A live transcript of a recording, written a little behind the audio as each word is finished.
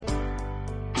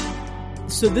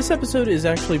So this episode is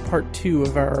actually part 2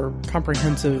 of our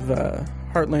comprehensive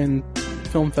Heartland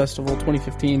Film Festival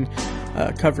 2015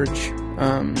 coverage,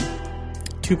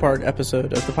 2-part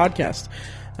episode of the podcast.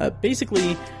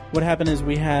 Basically, what happened is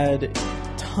we had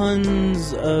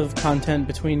tons of content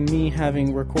between me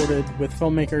having recorded with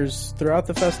filmmakers throughout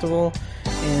the festival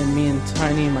and me and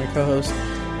Tiny, my co-host,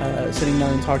 sitting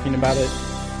down and talking about it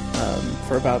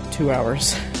for about 2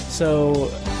 hours. So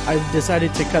I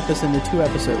decided to cut this into 2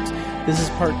 episodes. This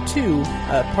is part 2.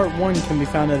 Part 1 can be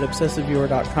found at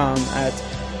obsessiveviewer.com at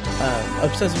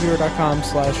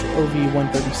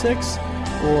obsessiveviewer.com/OV136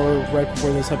 or right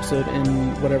before this episode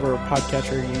in whatever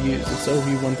podcatcher you use. It's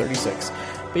OV136.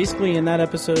 Basically, in that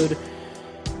episode,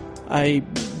 I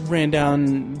ran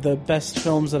down the best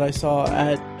films that I saw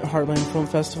at Heartland Film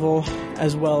Festival,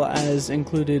 as well as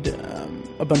included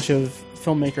a bunch of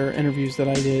filmmaker interviews that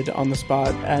I did on the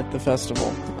spot at the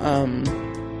festival.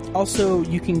 Also,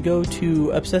 you can go to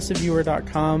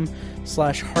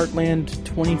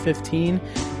obsessiveviewer.com/Heartland2015.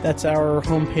 That's our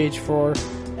homepage for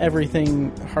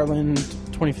everything Heartland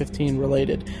 2015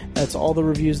 related. That's all the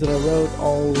reviews that I wrote,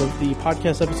 all of the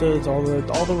podcast episodes, all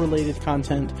the related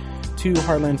content to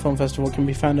Heartland Film Festival can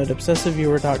be found at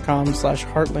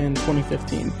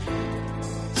obsessiveviewer.com/Heartland2015.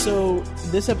 So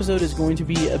this episode is going to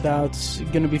be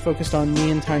focused on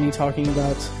me and Tiny talking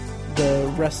about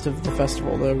the rest of the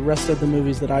festival, the rest of the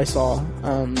movies that I saw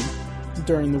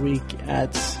during the week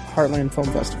at Heartland Film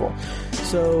Festival.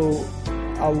 So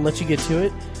I'll let you get to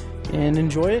it and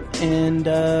enjoy it, and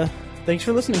thanks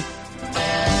for listening.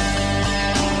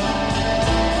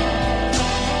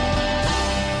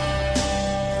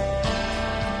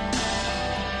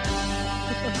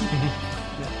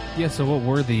 Yeah, so what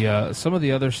were the some of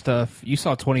the other stuff? You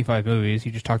saw 25 movies.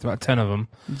 You just talked about 10 of them.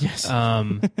 Yes.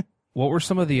 What were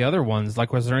some of the other ones?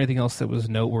 Like, was there anything else that was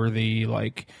noteworthy?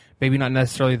 Like, maybe not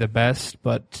necessarily the best,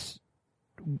 but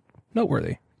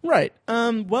noteworthy. Right.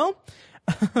 Well,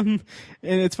 and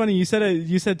it's funny you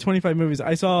said 25 movies.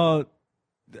 I saw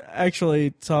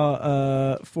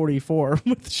 44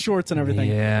 with shorts and everything.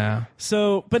 Yeah.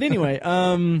 So, but anyway,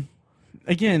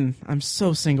 again, I'm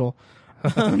so single.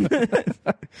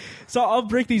 So I'll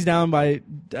break these down by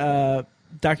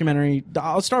documentary.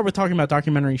 I'll start with talking about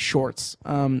documentary shorts.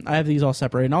 I have these all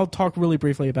separated, and I'll talk really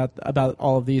briefly about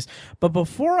all of these. But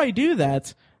before I do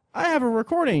that, I have a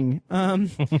recording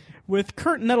with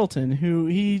Kurt Nettleton, who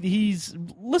he's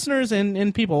listeners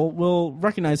and people will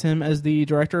recognize him as the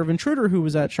director of Intruder, who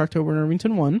was at Shocktober in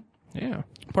Irvington 1. Yeah.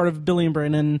 Part of Billy and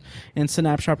Brandon and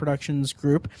Synapshot Productions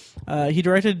group. He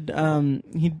directed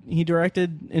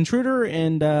Intruder,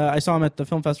 and I saw him at the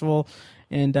film festival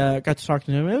and got to talk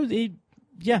to him.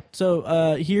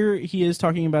 So here he is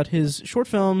talking about his short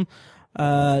film,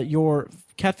 Your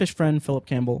Catfish Friend, Philip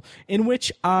Campbell, in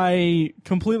which I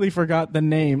completely forgot the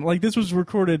name. Like, this was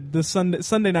recorded the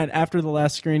Sunday night after the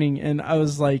last screening, and I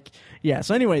was like, yeah.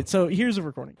 So anyway, so here's a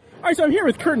recording. All right, so I'm here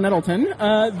with Kurt Nettleton,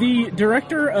 the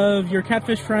director of Your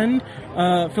Catfish Friend,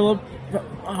 Philip.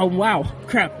 Oh, wow.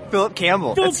 Crap. Philip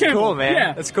Campbell. That's cool, man.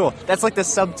 Yeah. That's cool. That's like the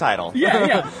subtitle.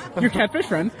 Yeah. Your Catfish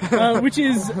Friend, which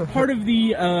is part of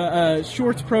the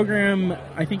shorts program,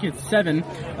 I think it's 7,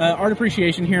 Art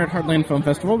Appreciation here at Heartland Film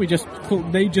Festival. They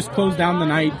just closed down the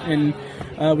night and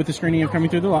with the screening of Coming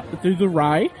Through the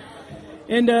Rye.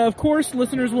 And, of course,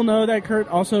 listeners will know that Kurt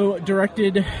also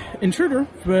directed Intruder,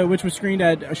 which was screened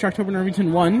at Shocktober in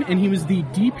Irvington 1, and he was the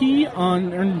DP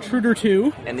on Intruder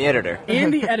 2. And the editor.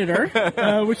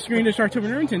 Which screened at Shocktober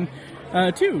in Irvington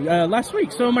 2 last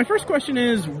week. So my first question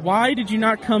is, why did you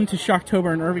not come to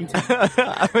Shocktober in Irvington?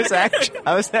 I was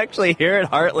actually here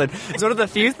at Heartland. It's one of the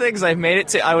few things I've made it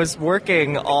to. I was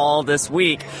working all this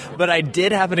week, but I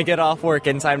did happen to get off work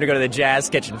in time to go to the Jazz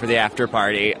Kitchen for the after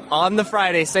party on the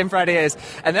Friday, same Friday as,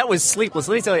 and that was sleepless.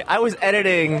 Let me tell you, I was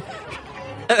editing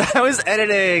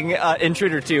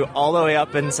Intruder 2 all the way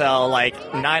up until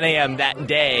like 9 a.m. that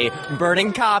day,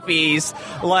 burning copies,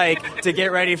 like, to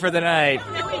get ready for the night.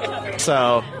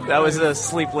 So that was a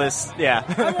sleepless, yeah.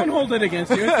 I won't hold it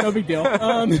against you. It's no big deal.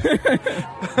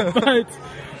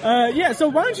 So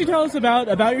why don't you tell us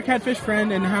about Your Catfish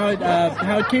Friend and how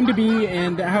it came to be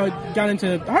and how it got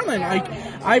into Heartland?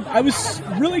 I was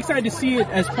really excited to see it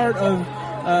as part of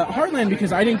Heartland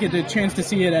because I didn't get the chance to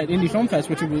see it at Indie Film Fest,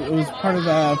 which it was part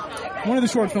of one of the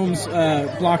short films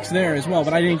blocks there as well,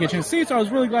 but I didn't get a chance to see it, so I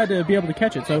was really glad to be able to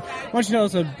catch it. So why don't you tell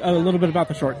us a little bit about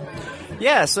the short?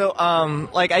 Yeah, so,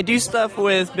 I do stuff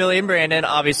with Billy and Brandon,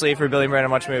 obviously, for Billy and Brandon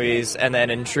Watch Movies, and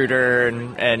then Intruder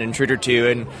and Intruder 2,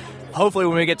 and hopefully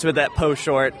when we get to that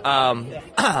post-short.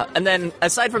 And then,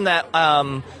 aside from that,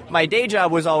 my day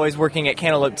job was always working at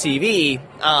Cantaloupe TV,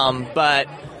 but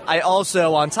I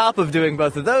also, on top of doing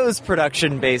both of those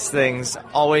production-based things,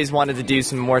 always wanted to do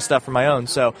some more stuff for my own.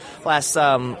 So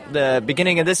the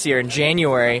beginning of this year, in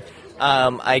January,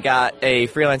 I got a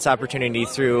freelance opportunity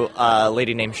through a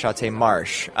lady named Chate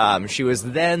Marsh. She was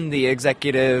then the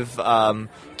executive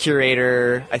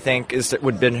curator, I think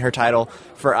would have been her title,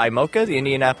 for IMOCA, the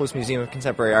Indianapolis Museum of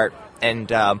Contemporary Art.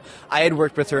 And I had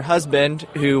worked with her husband,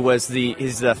 who was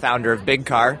he's the founder of Big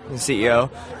Car, the CEO,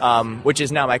 which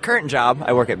is now my current job.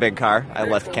 I work at Big Car. I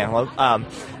left Cantaloupe.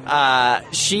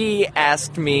 She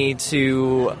asked me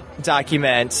to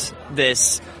document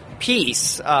this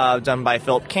piece done by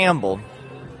Philip Campbell.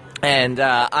 And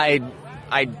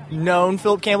I'd known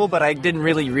Philip Campbell, but I didn't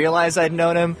really realize I'd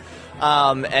known him.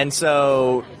 And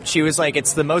so she was like,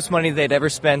 it's the most money they'd ever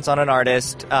spent on an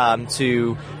artist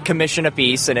to commission a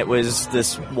piece, and it was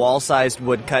this wall-sized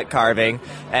woodcut carving.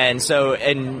 And so,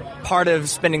 and part of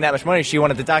spending that much money, she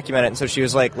wanted to document it, and so she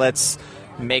was like, let's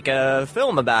make a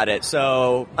film about it.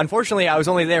 So, unfortunately, I was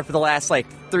only there for the last,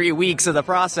 3 weeks of the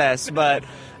process, but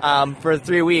for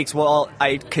 3 weeks,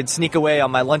 I could sneak away on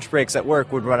my lunch breaks at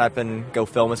work, would run up and go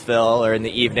film with Phil, or in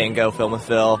the evening go film with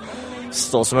Phil.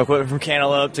 Stole some equipment from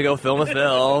Cantaloupe to go film with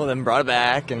Phil, then brought it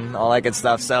back and all that good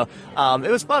stuff. So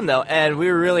it was fun, though, and we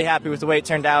were really happy with the way it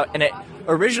turned out. And it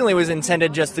originally was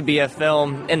intended just to be a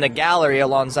film in the gallery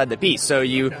alongside the piece. So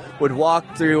you would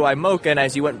walk through IMOCA, and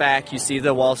as you went back, you see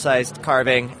the wall-sized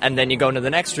carving, and then you go into the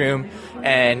next room,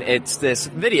 and it's this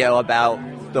video about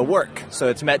the work. So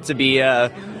it's meant to be a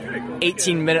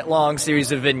 18-minute-long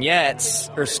series of vignettes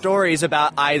or stories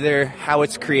about either how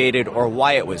it's created or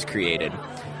why it was created.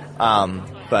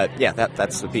 But yeah,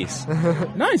 that's the piece.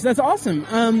 Nice, that's awesome.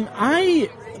 I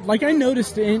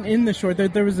noticed in the short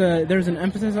that there was an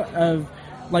emphasis of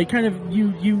kind of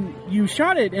you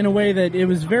shot it in a way that it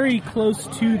was very close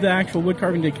to the actual wood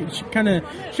carving to kind of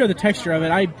show the texture of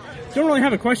it. I don't really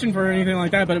have a question for anything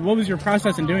like that, but what was your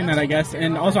process in doing that, I guess?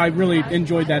 And also, I really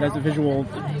enjoyed that as a visual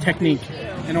technique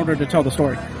in order to tell the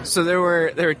story. So there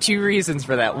were two reasons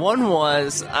for that. One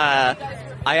was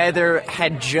I either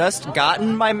had just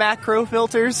gotten my macro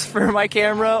filters for my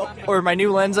camera, or my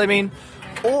new lens,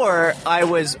 or I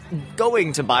was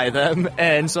going to buy them,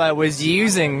 and so I was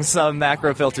using some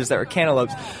macro filters that were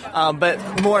Cantaloupes.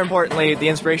 But more importantly, the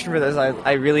inspiration for this,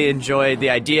 I really enjoyed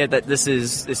the idea that this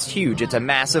is huge. It's a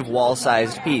massive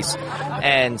wall-sized piece,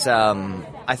 and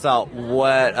I thought,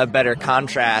 what a better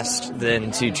contrast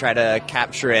than to try to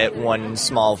capture it one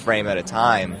small frame at a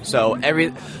time. So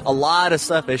a lot of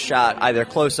stuff is shot either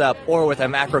close up or with a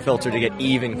macro filter to get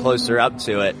even closer up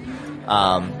to it.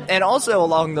 And also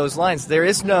along those lines,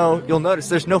 you'll notice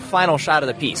there's no final shot of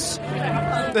the piece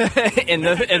in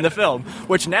the film,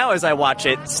 which now as I watch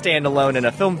it stand alone in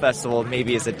a film festival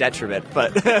maybe is a detriment,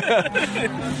 but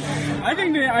I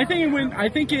think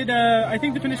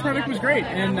the finished product was great,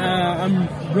 and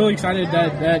I'm really excited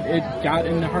that it got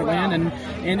into Heartland and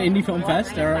Indie Film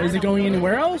Fest. Is it going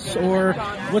anywhere else, or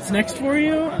what's next for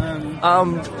you?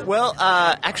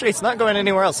 Actually, it's not going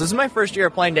anywhere else. This is my first year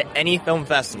applying to any film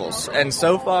festivals, and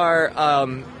so far,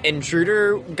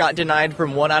 Intruder got denied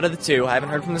from one out of the two. I haven't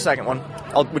heard from the second one,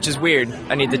 which is weird.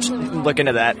 I need to look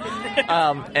into that.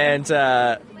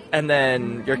 And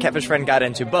then your Catfish Friend got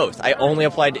into both. I only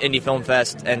applied to Indie Film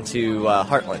Fest and to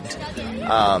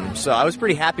Heartland. So I was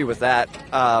pretty happy with that.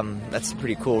 That's a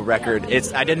pretty cool record.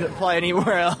 I didn't apply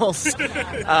anywhere else.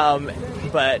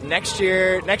 But next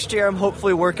year I'm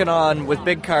hopefully working on, with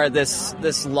Big Car,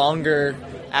 this longer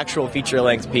actual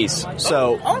feature-length piece.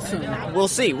 So awesome. We'll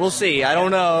see. I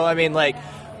don't know.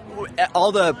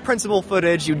 All the principal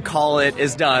footage, you'd call it,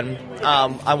 is done.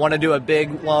 I want to do a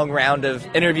big, long round of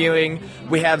interviewing.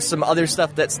 We have some other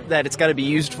stuff that it's got to be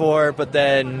used for, but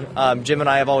then Jim and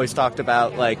I have always talked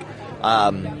about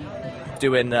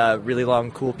doing a really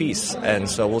long, cool piece, and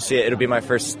so we'll see. It'll be my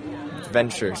first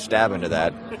stab into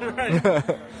that.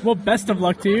 Right. Well, best of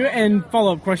luck to you. And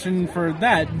follow-up question for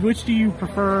that: which do you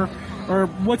prefer? Or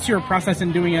what's your process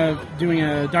in doing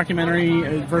a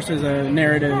documentary versus a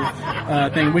narrative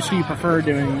thing? Which do you prefer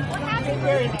doing?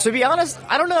 To be honest,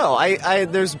 I don't know.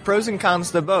 There's pros and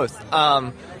cons to both.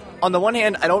 On the one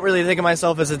hand, I don't really think of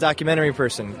myself as a documentary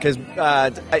person because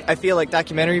I feel like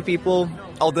documentary people,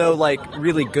 although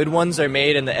really good ones are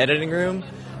made in the editing room,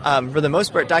 for the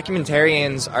most part,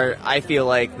 documentarians I feel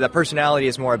like the personality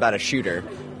is more about a shooter.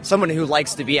 Someone who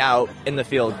likes to be out in the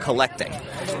field collecting.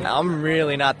 I'm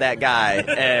really not that guy,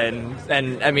 and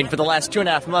for the last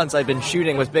 2.5 months I've been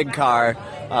shooting with Big Car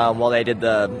while they did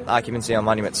the occupancy on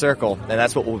Monument Circle, and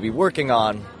that's what we'll be working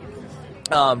on.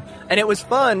 And it was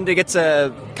fun to get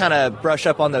to kind of brush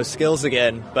up on those skills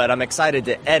again, but I'm excited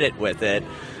to edit with it.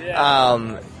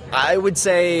 I would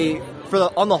say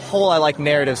on the whole, I like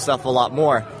narrative stuff a lot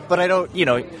more. But I don't,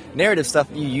 narrative stuff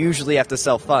you usually have to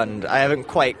self-fund. I haven't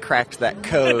quite cracked that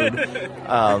code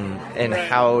and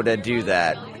how to do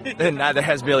that. And neither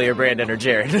has Billy or Brandon or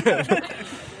Jared.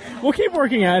 We'll keep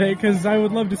working at it because I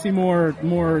would love to see more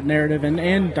narrative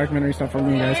and documentary stuff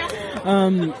from you guys.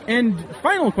 And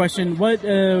final question: what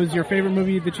was your favorite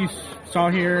movie that you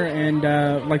saw here, and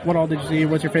what all did you see?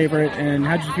 What's your favorite, and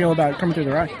how did you feel about Coming Through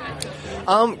the Rye?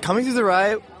 Coming Through the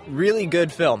Rye, really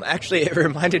good film. Actually, it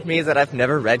reminded me that I've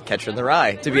never read Catcher in the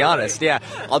Rye, to be honest. Yeah,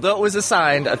 although it was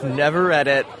assigned, I've never read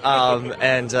it,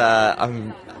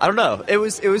 I don't know. It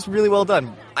was really well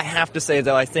done. I have to say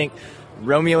though, I think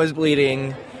Romeo is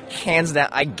Bleeding, hands down.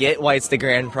 I get why it's the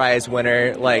grand prize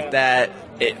winner. Like that,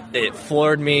 it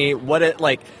floored me.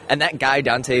 And that guy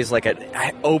Dante's like an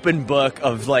open book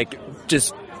of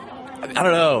just. I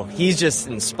don't know. He's just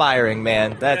inspiring,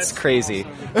 man. That's crazy.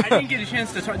 Awesome. I didn't get a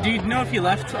chance to talk. Do you know if he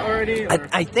left already?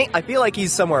 I feel like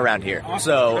he's somewhere around here. Awesome.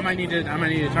 So I might need to talk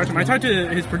to him. I talked to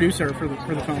his producer for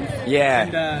the film.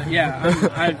 Yeah.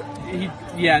 And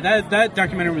that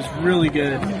documentary was really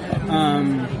good.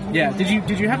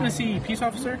 Did you happen to see Peace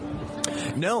Officer?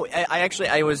 No,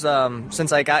 I was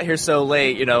since I got here so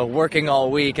late, working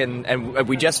all week, and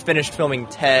we just finished filming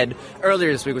Ted earlier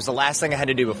this week. Was the last thing I had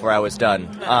to do before I was done.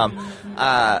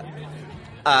 I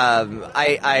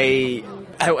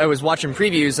was watching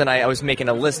previews, and I was making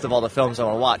a list of all the films I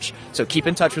want to watch. So Keep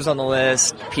in Touch was on the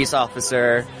list, Peace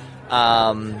Officer,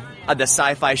 the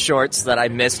sci-fi shorts that I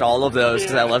missed all of those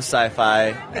because I love sci-fi,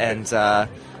 and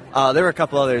there were a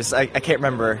couple others I can't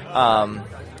remember.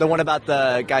 The one about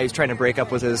the guy who's trying to break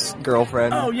up with his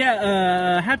girlfriend. Oh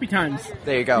yeah, Happy Times.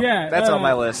 There you go. Yeah, that's on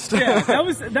my list. Yeah, that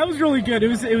was really good. It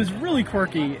was really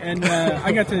quirky, and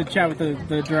I got to chat with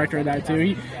the director of that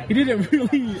too. He did a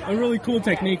really cool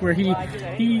technique where he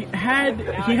had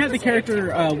the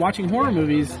character watching horror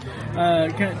movies,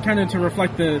 kind of to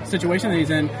reflect the situation that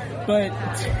he's in. But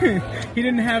he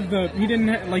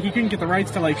couldn't get the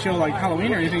rights to show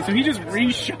Halloween or anything, so he just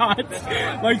reshot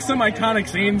some iconic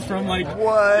scenes from what?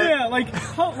 Yeah,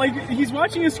 he's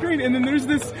watching a screen, and then there's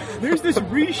this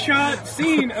reshot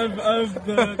scene of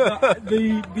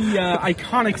the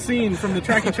iconic scene from the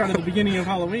tracking shot at the beginning of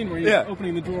Halloween where he's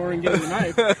opening the drawer and getting the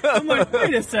knife. I'm like,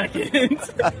 wait a second.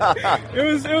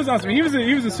 It was awesome. He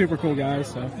was a super cool guy.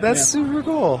 So that's super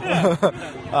cool.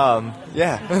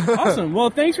 Yeah. Awesome.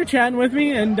 Well, thanks for chatting with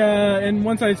me, and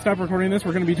once I stop recording this,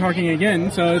 we're going to be talking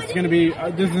again. So it's going to be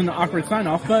this is an awkward sign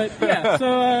off, but yeah.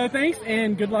 So thanks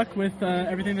and good luck with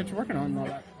everything that you're working on and all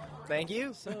that. Thank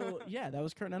you. So yeah, that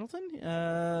was Kurt Nettleton.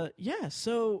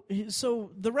 So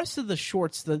the rest of the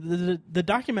shorts, the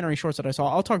documentary shorts that I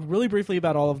saw, I'll talk really briefly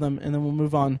about all of them, and then we'll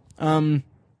move on.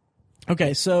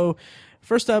 Okay, so.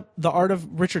 First up, The Art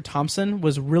of Richard Thompson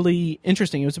was really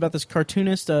interesting. It was about this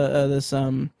cartoonist,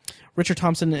 Richard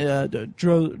Thompson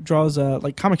draws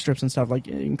comic strips and stuff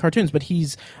in cartoons, but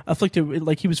he's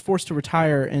afflicted, he was forced to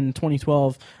retire in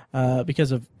 2012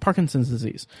 because of Parkinson's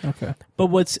disease. Okay. But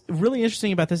what's really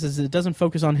interesting about this is it doesn't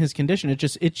focus on his condition. It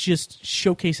just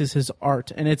showcases his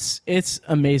art, and it's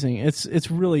amazing.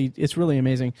 It's really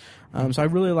amazing. So I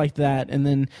really liked that. And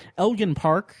then Elgin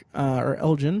Park, or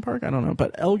Elgin Park, I don't know,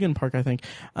 but Elgin Park, I think.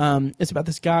 It's about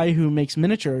this guy who makes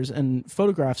miniatures and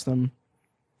photographs them,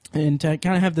 and to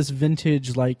kind of have this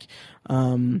vintage,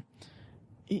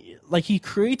 he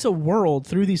creates a world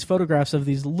through these photographs of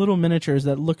these little miniatures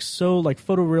that look so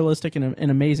photorealistic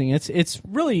and amazing. It's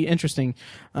really interesting.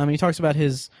 He talks about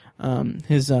his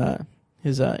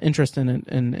interest in it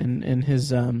and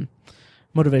his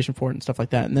motivation for it and stuff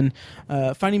like that. And then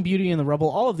Finding Beauty in the Rubble,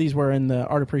 all of these were in the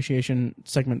art appreciation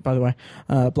segment, by the way,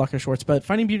 block of shorts. But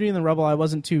Finding Beauty in the Rubble I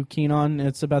wasn't too keen on.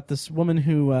 It's about this woman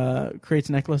who creates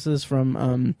necklaces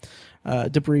from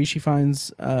debris she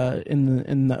finds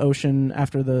in the ocean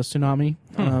after the tsunami.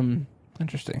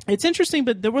 Interesting. It's interesting,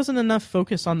 but there wasn't enough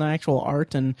focus on the actual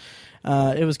art, and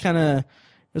it was a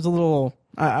little,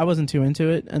 I wasn't too into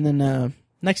it. And then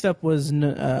next up was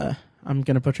I'm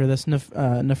going to butcher this.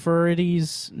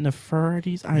 Nefertiti's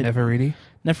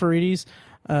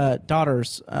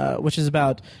Daughters, which is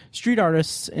about street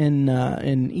artists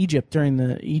in Egypt during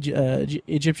the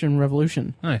Egyptian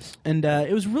Revolution. Nice. And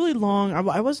it was really long.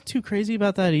 I wasn't too crazy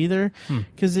about that either,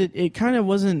 because it kind of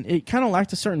wasn't. It kind of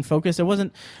lacked a certain focus. It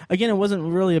wasn't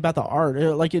really about the art.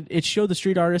 It showed the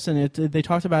street artists and they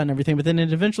talked about it and everything, but then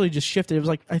it eventually just shifted. It was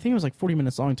I think it was 40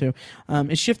 minutes long too.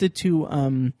 It shifted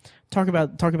to talk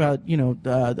about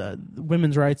the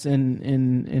women's rights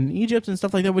in Egypt and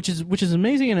stuff like that, which is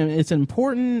amazing, and it's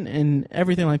important and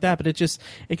everything like that. But it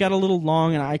got a little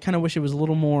long, and I kind of wish it was a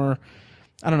little more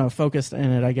I don't know, focused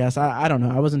in it, I guess. I don't know.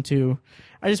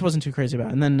 I just wasn't too crazy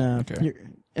about it.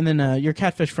 And then your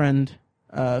Catfish Friend,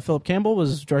 Philip Campbell,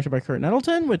 was directed by Kurt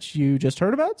Nettleton, which you just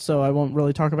heard about, so I won't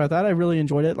really talk about that. I really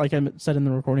enjoyed it. Like I said in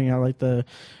the recording, I like the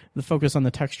focus on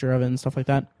the texture of it and stuff like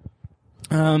that.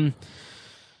 Oh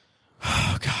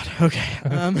God.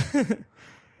 Okay.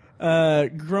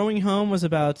 Growing Home was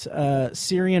about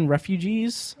Syrian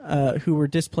refugees who were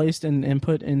displaced and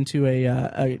put into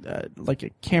a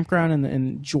campground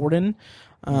in Jordan.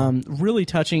 Really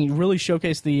touching. Really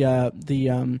showcased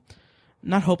the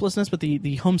not hopelessness, but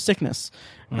the homesickness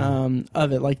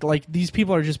of it. Like these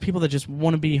people are just people that just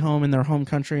want to be home in their home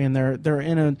country, and they're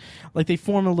in they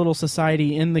form a little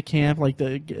society in the camp.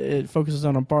 It focuses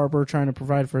on a barber trying to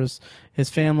provide for his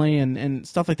family and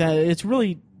stuff like that. It's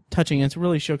really touching. It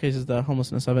really showcases the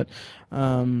homelessness of it.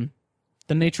 The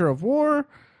Nature of War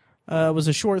was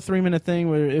a short 3-minute thing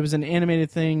where it was an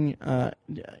animated thing,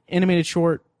 animated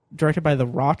short directed by the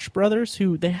Roch brothers,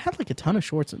 who they had like a ton of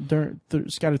shorts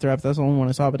scattered throughout. That's the only one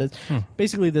I saw, but it's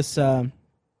basically this guy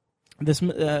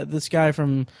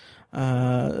from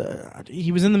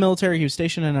he was in the military. He was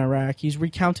stationed in Iraq. He's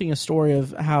recounting a story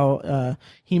of how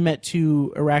he met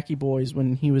 2 Iraqi boys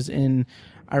when he was in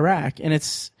Iraq, and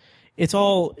it's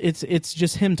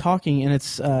just him talking, and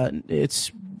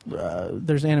it's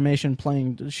there's animation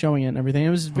playing, showing it and everything. It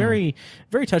was very,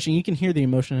 very touching. You can hear the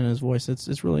emotion in his voice.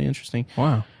 It's really interesting.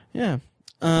 Wow. Yeah.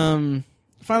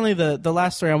 Finally, the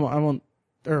last 3 I won't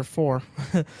or 4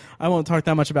 I won't talk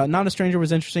that much about. Not a Stranger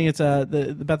was interesting. It's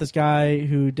about this guy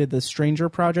who did the Stranger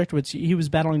Project, which he was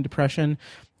battling depression,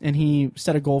 and he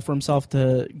set a goal for himself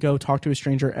to go talk to a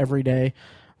stranger every day.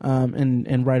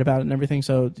 And write about it and everything.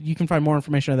 So you can find more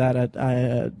information of that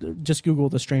at just Google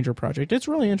the Stranger Project. It's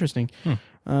really interesting.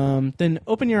 Then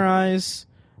Open Your Eyes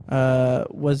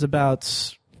was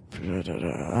about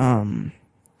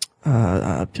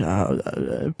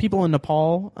people in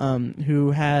Nepal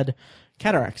who had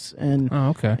cataracts, and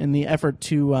in the effort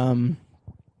to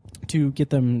get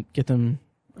their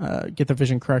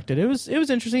vision corrected. It was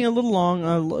interesting. A little long.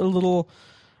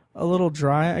 A little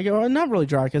dry. I go not really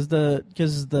dry because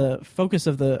the focus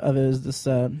of it is this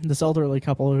elderly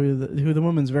couple who the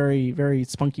woman's very, very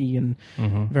spunky and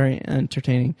very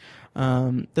entertaining.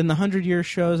 Then the 100 Years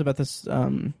shows about this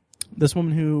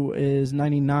woman who is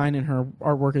 99 and her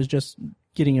artwork is just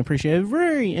getting appreciated.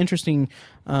 Very interesting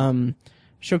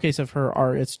showcase of her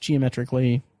art. It's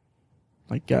geometrically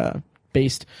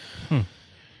based. And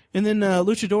then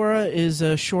Luchadora is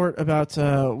a short about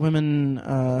women.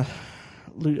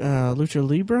 Lucha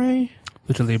Libre.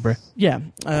 Yeah,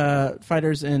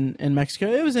 fighters in Mexico.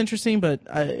 It was interesting, but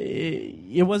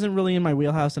it wasn't really in my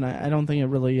wheelhouse, and I don't think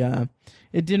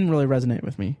it didn't really resonate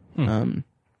with me.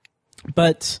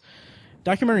 But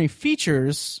documentary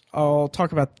features, I'll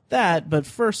talk about that. But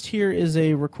first, here is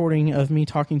a recording of me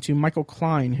talking to Michael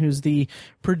Klein, who's the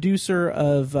producer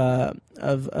of the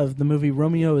movie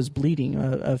Romeo is Bleeding,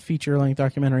 a feature-length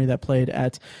documentary that played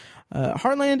at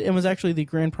Heartland, and was actually the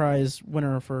grand prize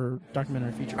winner for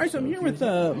documentary feature. All right, so I'm here with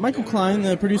Michael Klein,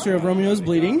 the producer of Romeo's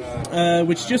Bleeding,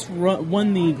 which just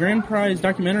won the grand prize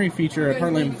documentary feature at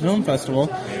Heartland Film Festival,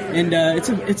 and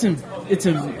it's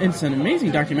an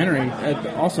amazing documentary.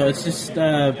 Also, it's just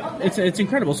it's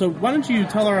incredible. So why don't you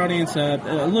tell our audience a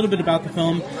little bit about the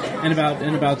film and about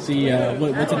the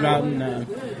what's it about and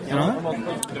all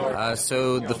that?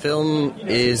 So the film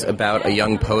is about a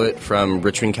young poet from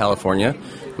Richmond, California,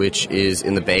 which is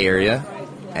in the Bay Area,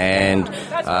 and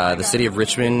the city of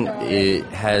Richmond, it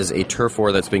has a turf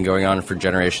war that's been going on for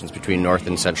generations between North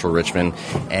and Central Richmond,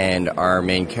 and our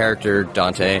main character,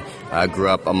 Dante, grew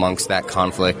up amongst that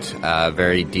conflict,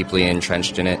 very deeply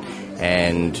entrenched in it,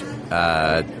 and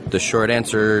the short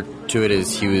answer to it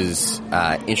is he was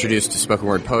introduced to spoken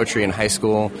word poetry in high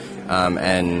school,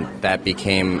 and that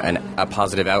became a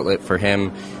positive outlet for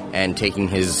him. And taking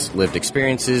his lived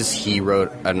experiences, he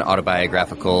wrote an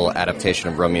autobiographical adaptation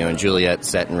of Romeo and Juliet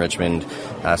set in Richmond.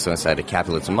 So instead of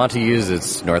Capulets and Montagues,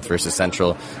 it's North versus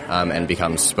Central, and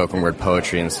becomes spoken word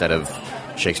poetry instead of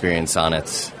Shakespearean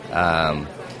sonnets. And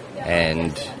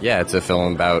yeah, it's a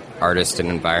film about artist and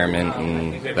environment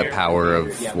and the power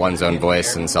of one's own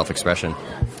voice and self-expression.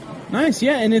 Nice,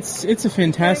 yeah, and it's a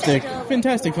fantastic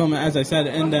film, as I said,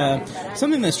 and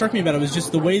something that struck me about it was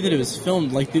just the way that it was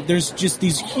filmed. Like, there's just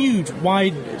these huge,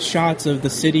 wide shots of the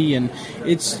city, and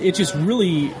it just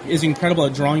really is incredible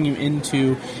at drawing you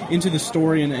into the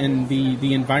story and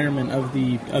the environment of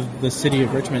the city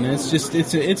of Richmond. And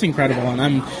it's incredible, and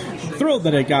I'm thrilled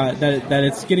that that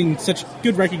it's getting such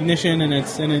good recognition, and it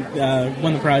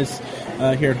won the prize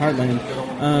here at Heartland.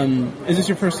 Is this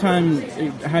your first time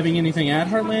having anything at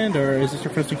Heartland, or is this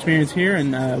your first experience here?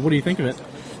 And what do you think of it?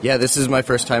 Yeah, this is my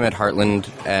first time at Heartland,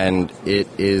 and it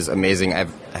is amazing.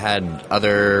 I've had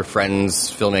other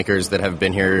friends, filmmakers, that have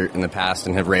been here in the past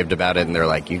and have raved about it, and they're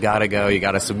like, you gotta go, you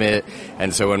gotta submit.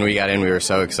 And so when we got in, we were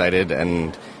so excited,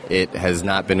 and it has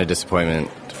not been a disappointment,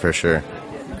 for sure.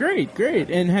 Great.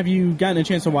 And have you gotten a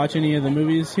chance to watch any of the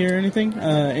movies here or anything?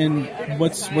 And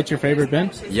what's your favorite been?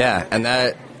 Yeah, and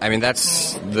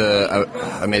that's the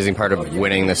amazing part of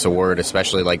winning this award,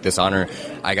 especially like this honor.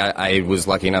 I was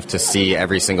lucky enough to see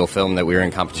every single film that we were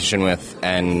in competition with,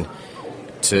 and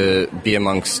to be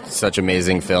amongst such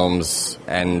amazing films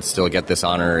and still get this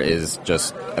honor is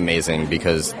just amazing,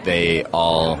 because they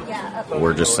all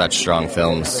were just such strong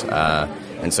films.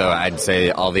 And so I'd say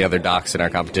all the other docs in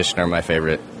our competition are my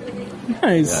favorite.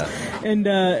 Nice. Yeah. And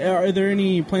are there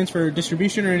any plans for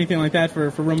distribution or anything like that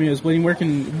for Romeo's Bleeding?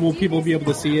 Will people be able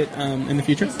to see it in the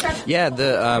future? Yeah,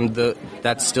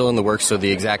 that's still in the works, so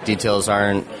the exact details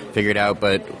aren't figured out.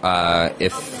 But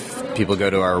if people go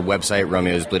to our website,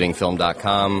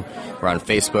 romeosbleedingfilm.com, we're on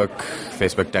Facebook,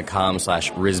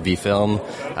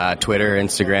 facebook.com/RisbyFilm, Twitter,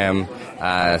 Instagram.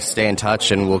 Stay in touch,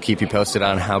 and we'll keep you posted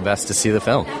on how best to see the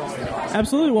film.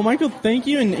 Absolutely. Well, Michael, thank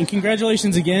you, and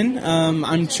congratulations again.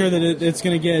 I'm sure that it's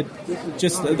going to get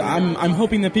I'm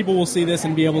hoping that people will see this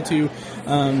and be able to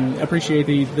appreciate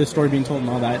the story being told and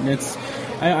all that. And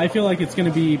I feel like it's going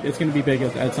to be big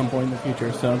at some point in the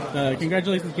future. So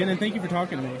congratulations again, and thank you for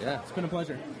talking to me. Yeah. It's been a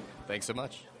pleasure. Thanks so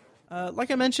much.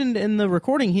 Like I mentioned in the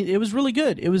recording, it was really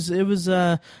good. It was.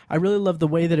 I really loved the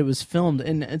way that it was filmed,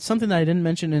 and it's something that I didn't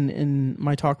mention in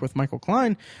my talk with Michael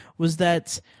Klein was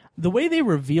that the way they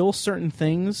reveal certain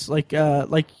things,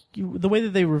 the way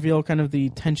that they reveal kind of the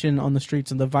tension on the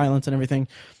streets and the violence and everything,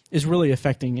 is really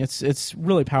affecting. It's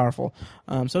really powerful.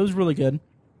 So it was really good.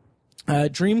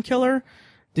 Dream Killer.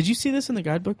 Did you see this in the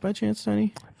guidebook by chance,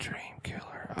 Tony? Dream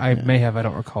Killer. I may have. I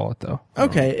don't recall it though.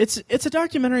 Okay, it's a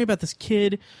documentary about this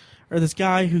kid or this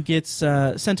guy who gets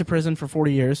sent to prison for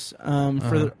 40 years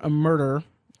for a murder,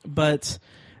 but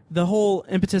the whole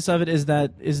impetus of it is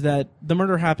that the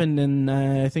murder happened in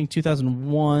I think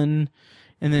 2001,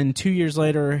 and then 2 years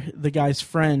later, the guy's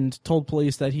friend told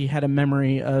police that he had a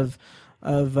memory of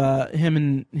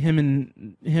him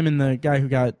and the guy who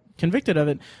got convicted of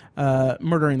it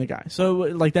murdering the guy. So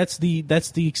like that's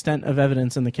the extent of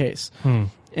evidence in the case.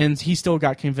 And he still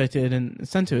got convicted and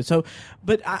sent to it. So,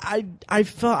 but I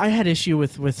felt I had issue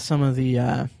with some of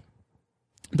the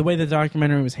way the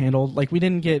documentary was handled. Like we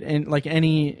didn't get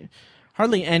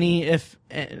hardly any,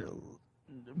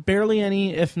 barely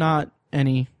any, if not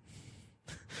any,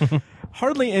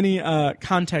 hardly any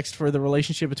context for the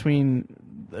relationship between,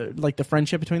 the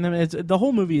friendship between them. The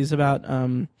whole movie is about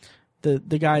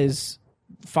the guy's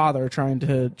father trying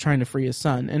to free his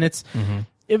son, and it's.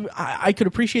 I could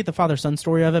appreciate the father-son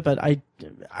story of it, but I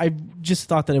just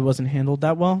thought that it wasn't handled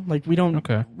that well. Like we don't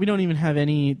even have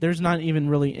any. There's not even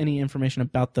really any information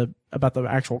about the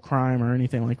actual crime or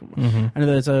anything like. I know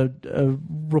there's a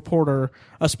reporter,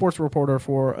 a sports reporter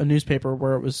for a newspaper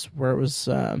where it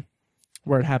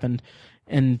happened,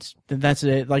 and that's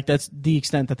it. Like that's the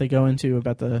extent that they go into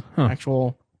about the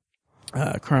actual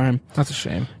crime. That's a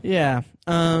shame. Yeah.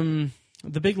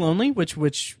 The Big Lonely, which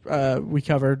we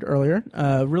covered earlier,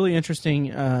 really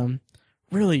interesting,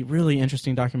 really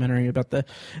interesting documentary about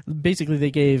basically they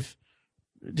gave.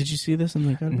 Did you see this?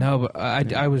 No, but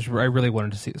I really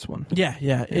wanted to see this one. Yeah.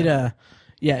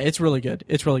 It's really good.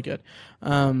 It's really good.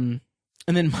 And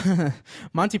then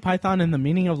Monty Python and the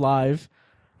Meaning of Life,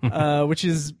 which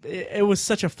it was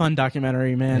such a fun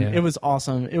documentary, man. Yeah. It was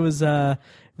awesome. It was the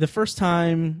first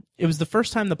time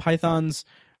the Pythons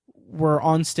were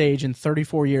on stage in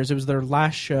 34 years. It was their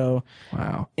last show.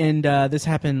 Wow. And this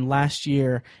happened last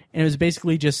year. And it was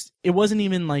basically just, it wasn't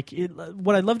even like,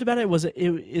 what I loved about it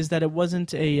is that it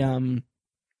wasn't a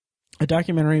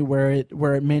documentary where it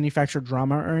manufactured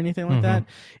drama or anything like that.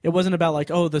 It wasn't about like,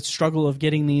 the struggle of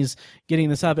getting this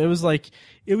up. It was like,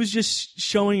 it was just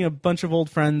showing a bunch of old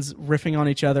friends riffing on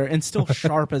each other and still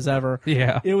sharp as ever.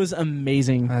 Yeah. It was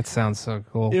amazing. That sounds so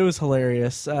cool. It was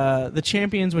hilarious. The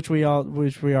Champions, which we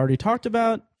already talked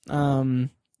about. And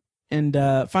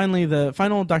finally, the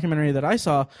final documentary that I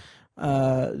saw,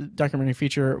 documentary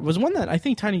feature, was one that I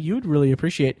think, Tiny, you would really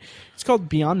appreciate. It's called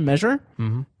Beyond Measure.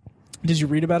 Mm-hmm. Did you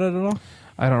read about it at all?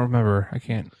 I don't remember. I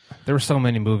can't. There were so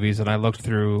many movies, and I looked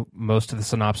through most of the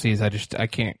synopses. I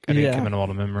didn't give them all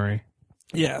to memory.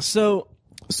 Yeah. So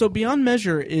Beyond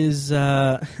Measure is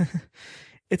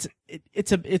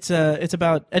it's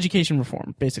about education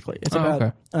reform, basically. It's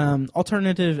about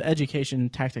alternative education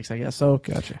tactics, I guess. So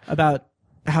Gotcha. About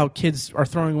how kids are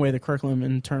throwing away the curriculum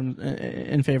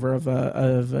in favor of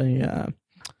a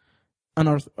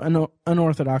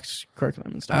unorthodox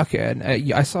curriculum and stuff. Okay, and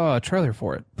I saw a trailer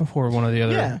for it before one of the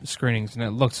other screenings, and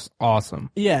it looks awesome.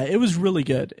 Yeah, it was really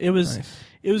good. It was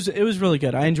really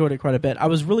good. I enjoyed it quite a bit. I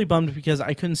was really bummed because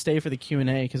I couldn't stay for the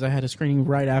Q&A because I had a screening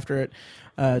right after it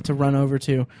to run over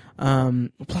to.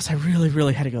 Plus, I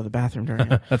really had to go to the bathroom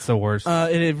during it. That's the worst.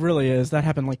 It really is. That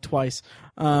happened like twice.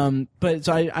 But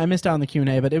so I missed out on the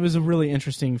Q&A, but it was a really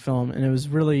interesting film, and it was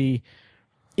really.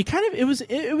 It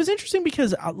was interesting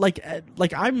because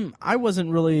I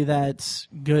wasn't really that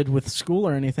good with school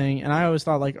or anything, and I always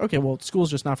thought like, okay, well, school's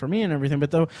just not for me and everything.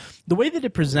 But the way that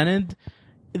it presented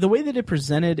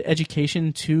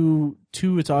education to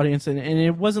its audience, and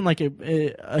it wasn't like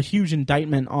a huge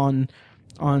indictment on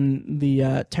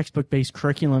the textbook based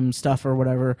curriculum stuff or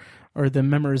whatever, or the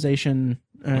memorization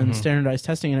and standardized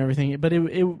testing and everything, but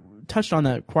it touched on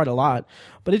that quite a lot.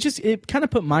 But it kind of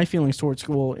put my feelings towards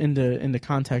school into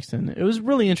context, and it was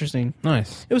really interesting.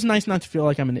 Nice. It was nice not to feel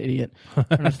like I'm an idiot.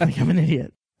 I don't think I'm an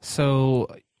idiot. So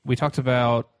we talked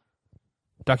about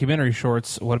documentary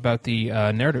shorts. What about the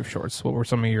narrative shorts? What were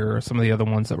some of the other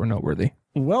ones that were noteworthy?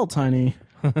 Well, Tiny,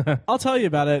 I'll tell you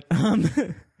about it.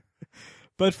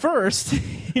 But first,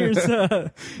 here's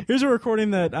a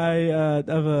recording that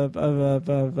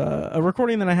a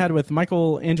recording that I had with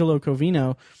Michael Angelo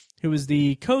Covino, who is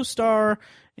the co-star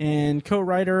and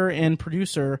co-writer and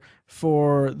producer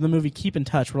for the movie Keep in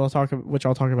Touch, which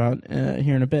I'll talk about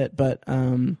here in a bit. But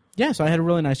so I had a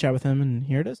really nice chat with him, and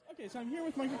here it is. Okay, so I'm here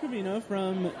with Michael Covino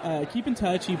from Keep in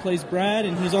Touch. He plays Brad,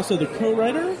 and he's also the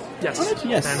co-writer. Yes, on it?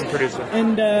 Yes, and producer.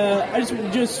 And I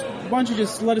just why don't you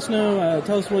just let us know,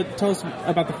 tell us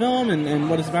about the film and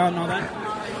what it's about and all that.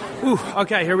 Ooh,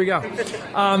 okay, here we go.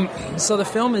 So the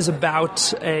film is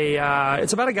about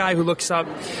it's about a guy who looks up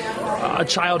a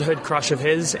childhood crush of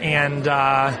his and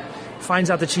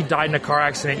finds out that she died in a car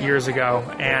accident years ago.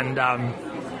 And,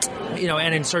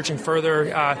 and in searching further,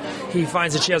 he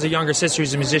finds that she has a younger sister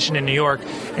who's a musician in New York,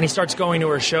 and he starts going to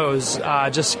her shows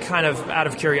just kind of out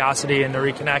of curiosity and to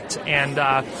reconnect. And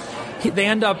they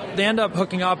end up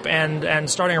hooking up and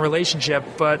starting a relationship,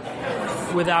 but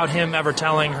without him ever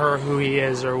telling her who he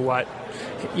is or what,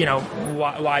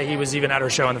 why he was even at her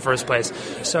show in the first place.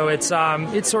 So it's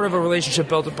sort of a relationship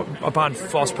built upon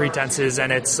false pretenses,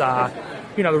 and it's the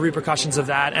repercussions of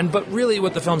that. But really,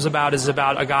 what the film's about is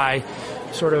about a guy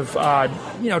sort of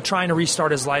trying to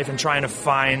restart his life and trying to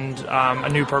find a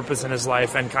new purpose in his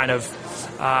life, and kind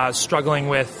of struggling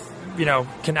with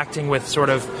connecting with sort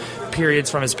of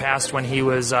periods from his past when he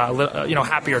was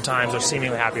happier times, or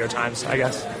seemingly happier times, I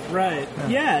guess. Right.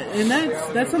 Yeah, and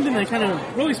that's something that kind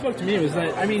of really spoke to me, was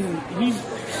that, I mean,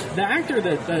 the actor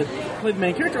that played the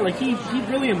main character, like he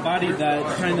really embodied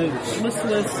that kind of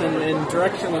listless and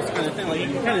directionless kind of thing. Like, you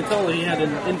can kind of tell that he had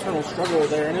an internal struggle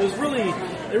there, and it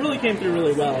really came through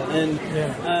really well. And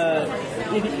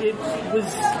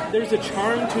there's a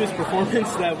charm to his performance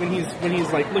that when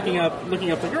he's like looking up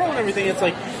the girl and everything, it's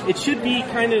like it should be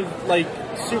kind of like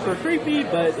super creepy,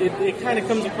 but it kind of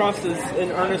comes across as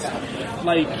an earnest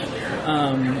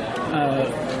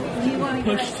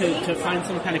push to find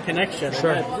some kind of connection.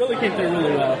 Sure. That really came through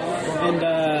really well. And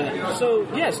so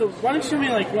why don't you tell me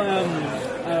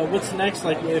what's next?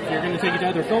 Like, if you're going to take it to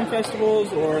other film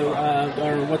festivals, or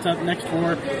what's up next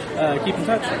for Keep in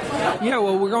Touch? Yeah,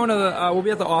 well, we're going to we'll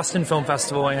be at the Austin Film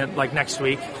Festival next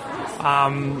week.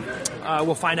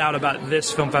 We'll find out about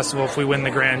this film festival if we win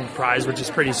the grand prize, which is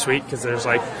pretty sweet because there's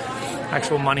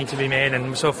actual money to be made,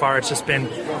 and so far it's just been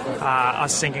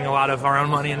us sinking a lot of our own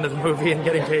money into the movie and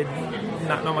getting paid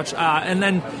not much. And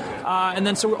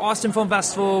then so Austin Film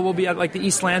Festival, we'll be at the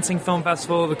East Lansing Film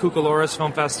Festival, the Cucaloras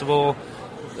Film Festival,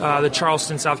 the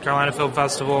Charleston, South Carolina Film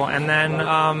Festival, and then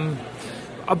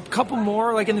a couple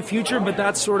more in the future, but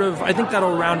that's sort of, I think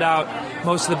that'll round out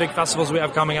most of the big festivals we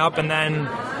have coming up, and then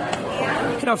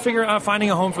figure out finding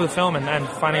a home for the film, and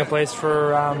finding a place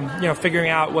for figuring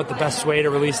out what the best way to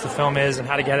release the film is and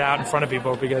how to get it out in front of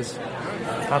people, because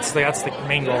that's the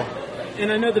main goal.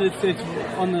 And I know that it's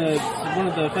on one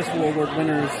of the festival award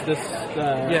winners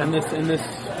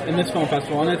in this film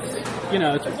festival, and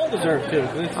it's well deserved too.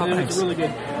 It's a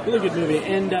really good movie.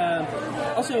 And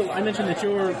also, I mentioned that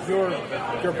you're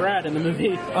Brad in the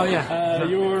movie. Oh yeah.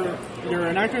 You're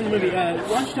an actor in the movie. Why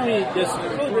don't you tell me just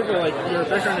really briefly, your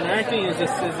background in acting? Is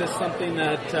this something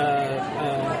that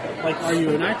are you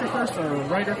an actor first or a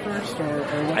writer first, or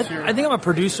what's your? I think I'm a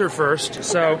producer first.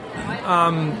 So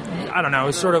I don't know.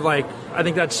 It's sort of I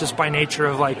think that's just by nature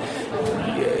of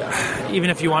even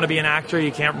if you want to be an actor,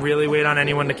 you can't really wait on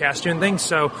anyone to cast you in things.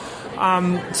 So I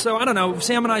don't know.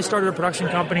 Sam and I started a production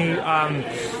company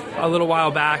a little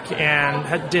while back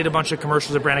and did a bunch of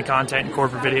commercials and branded content and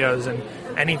corporate videos and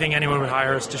anything anyone would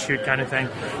hire us to shoot kind of thing.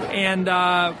 And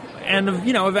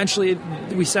eventually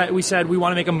we said we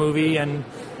want to make a movie, and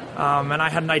I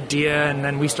had an idea, and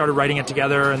then we started writing it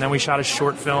together, and then we shot a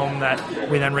short film that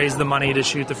we then raised the money to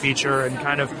shoot the feature and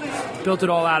kind of built it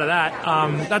all out of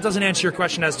that. That doesn't answer your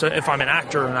question as to if I'm an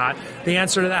actor or not. The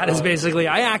answer to that is basically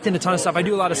I act in a ton of stuff. I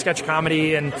do a lot of sketch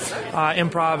comedy and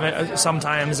improv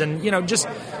sometimes, and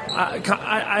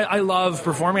I love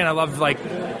performing. I love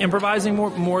improvising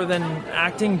more than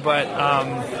acting,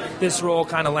 but this role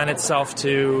kind of lent itself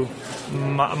to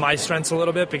my strengths a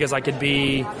little bit because I could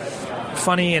be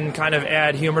funny and kind of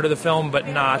add humor to the film, but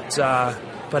not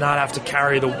have to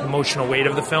carry the emotional weight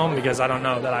of the film, because I don't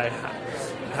know that I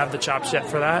have the chops yet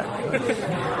for that.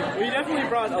 Well, you definitely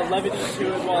brought a levity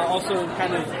to it while also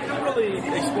kind of really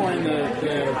exploring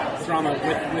the drama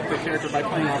with the character by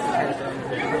playing off the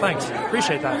character. Thanks.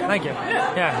 Appreciate that. Thank you.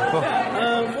 Yeah, cool.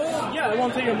 I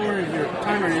won't take up more of your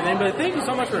time or anything, but thank you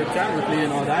so much for chatting with me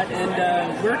and all that.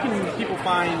 And where can people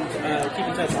find Keep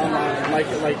in Touch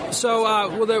online? So, our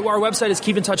website is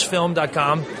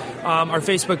keepintouchfilm.com. Our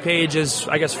Facebook page is,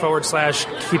 I guess,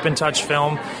 /Keep in Touch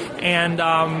Film. And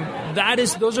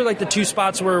those are the two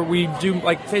spots where we do,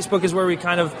 Facebook is where we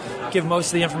kind of give most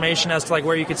of the information as to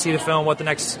where you could see the film, what the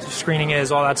next screening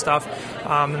is, all that stuff.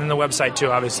 And then the website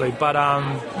too, obviously. But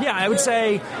I would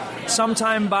say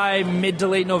sometime by mid to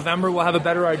late November we'll have a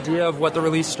better idea of what the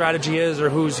release strategy is or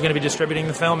who's going to be distributing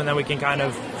the film, and then we can kind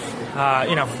of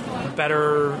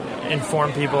better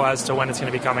inform people as to when it's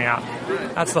going to be coming out.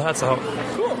 That's the hope.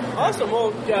 Cool. Awesome.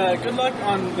 Well, good luck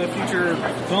on the future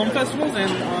film festivals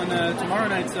and on tomorrow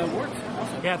night's awards.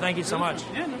 Awesome. Yeah, thank you so much.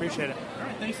 Yeah, no appreciate it. All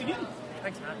right, thanks again.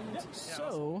 Thanks, man. Yeah.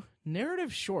 So,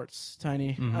 narrative shorts,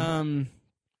 Tiny. Mm-hmm.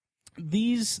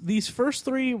 These first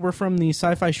three were from the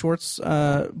Sci-Fi Shorts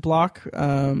block,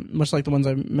 much like the ones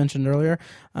I mentioned earlier.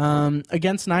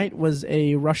 Against Night was about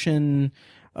a Russian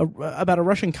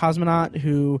cosmonaut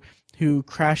who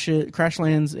crash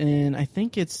lands in I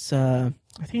think it's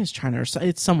China or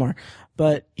it's somewhere,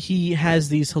 but he has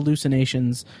these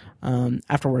hallucinations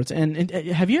afterwards. And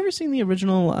have you ever seen the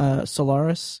original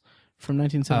Solaris from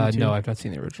 1972? No, I've not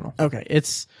seen the original. Okay,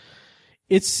 it's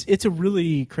a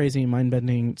really crazy,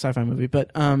 mind-bending sci-fi movie,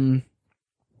 but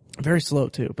very slow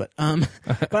too. But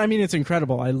but I mean, it's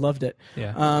incredible. I loved it.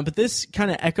 Yeah. But this kind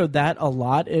of echoed that a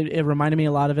lot. It reminded me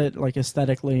a lot of it,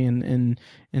 aesthetically and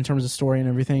in terms of story and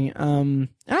everything. And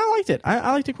I liked it.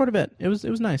 I liked it quite a bit. It was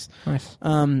nice. Nice.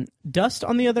 Dust,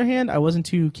 on the other hand, I wasn't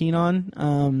too keen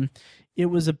on. It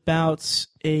was about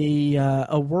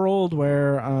a world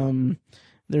where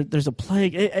there's a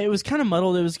plague. It was kind of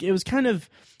muddled.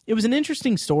 It was an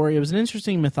interesting story. It was an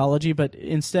interesting mythology, but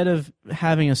instead of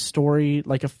having a story,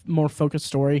 a more focused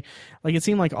story, it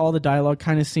seemed like all the dialogue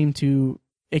kind of seemed to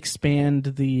expand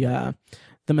the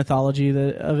mythology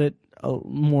of it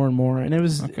more and more, and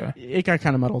it got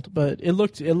kind of muddled. But it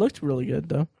looked really good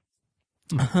though.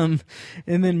 And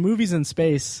then Movies in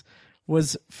Space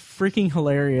was freaking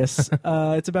hilarious.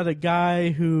 It's about a guy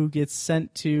who gets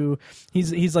sent to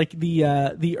he's like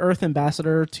the Earth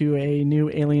ambassador to a new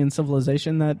alien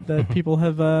civilization that people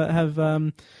have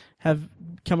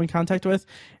come in contact with.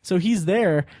 So he's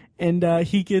there, and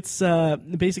he gets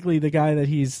basically the guy that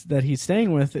he's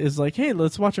staying with is like, hey,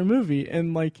 let's watch a movie,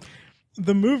 and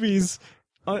the movies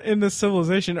in this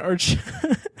civilization are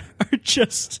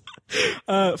just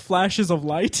flashes of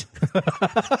light.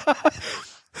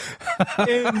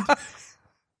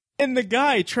 and the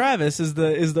guy Travis is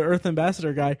the Earth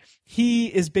ambassador guy. He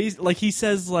is he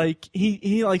says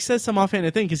he says some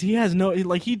offhanded thing because he has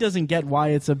he doesn't get why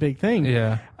it's a big thing.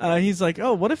 Yeah. He's like,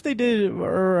 oh, what if they did,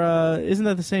 or isn't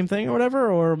that the same thing or whatever,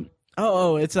 or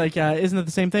it's isn't that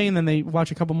the same thing? And then they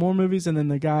watch a couple more movies, and then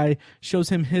the guy shows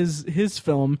him his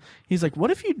film. He's like,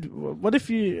 what if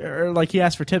you or he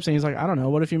asks for tips, and he's like, I don't know,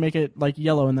 what if you make it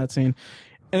yellow in that scene?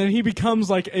 And then he becomes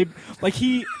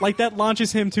that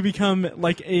launches him to become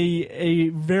a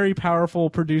very powerful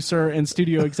producer and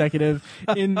studio executive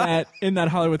in that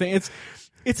Hollywood thing.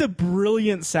 It's a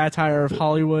brilliant satire of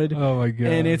Hollywood. Oh my god!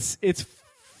 And it's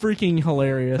freaking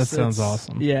hilarious. That sounds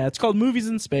awesome. Yeah, it's called Movies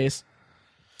in Space.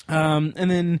 And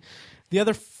then the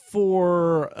other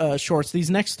four shorts. These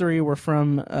next three were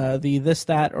from the This,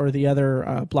 That, or the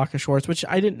Other block of shorts, which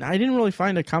I didn't really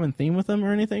find a common theme with them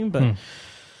or anything, but.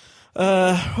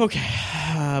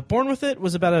 Okay. Born With It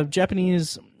was about a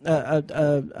Japanese,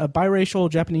 a biracial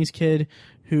Japanese kid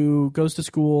who goes to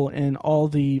school, and all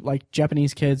the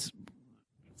Japanese kids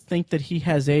think that he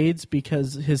has AIDS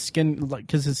because his skin's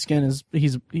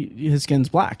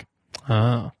black.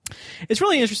 Oh. It's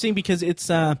really interesting because it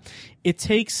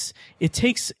takes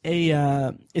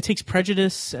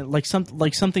prejudice, like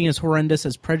something as horrendous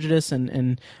as prejudice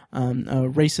and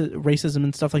racism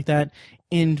and stuff like that,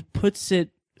 and puts it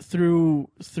through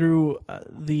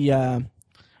the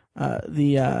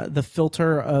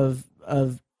filter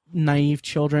of naive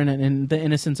children and the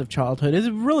innocence of childhood. It's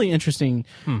a really interesting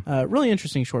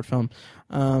short film.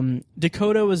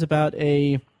 Dakota was about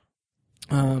a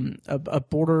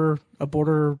border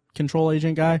control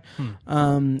agent guy,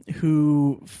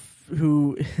 who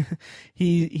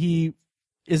he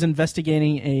is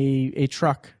investigating a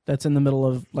truck that's in the middle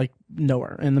of like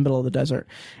nowhere, in the middle of the desert,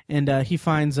 and he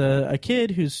finds a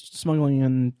kid who's smuggling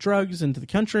in drugs into the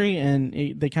country, and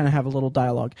they kind of have a little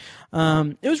dialogue.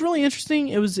 It was really interesting.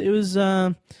 It was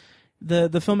the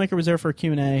filmmaker was there for a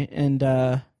Q&A,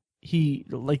 and he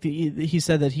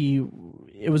said that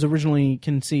it was originally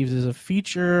conceived as a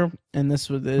feature, and this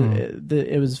was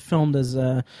it was filmed as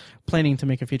planning to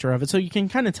make a feature of it. So you can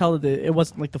kind of tell that it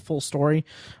wasn't like the full story,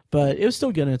 but it was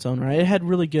still good in its own right. It had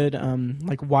really good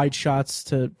like wide shots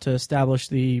to establish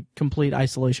the complete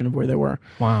isolation of where they were.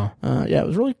 Wow. Yeah,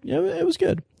 it was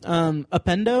good.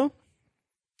 Upendo,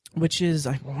 which is,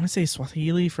 I want to say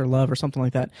Swahili for love or something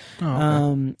like that.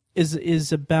 Oh, okay.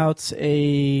 Is about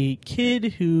a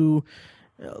kid who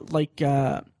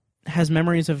has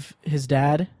memories of his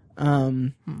dad,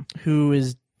 who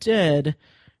is dead,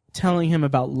 telling him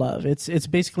about love. It's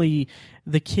basically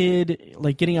the kid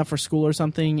like getting up for school or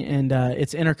something, and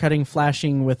it's intercutting,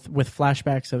 flashing with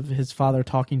flashbacks of his father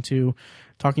talking to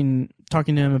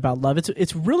him about love.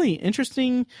 It's really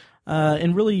interesting.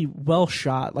 And really well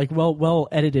shot, like well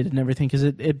edited and everything, because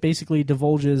it basically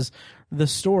divulges the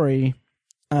story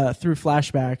through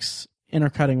flashbacks,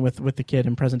 intercutting with the kid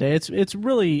in present day. It's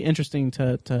really interesting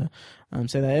to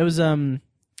say that. It was it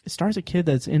stars a kid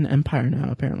that's in Empire now,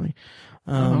 apparently.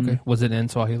 Okay. Was it in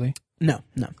Swahili? No.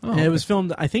 Oh, okay. It was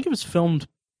filmed. I think the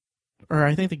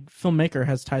filmmaker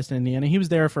has ties to Indiana. He was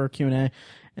there for a Q&A,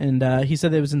 and he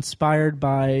said that it was inspired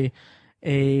by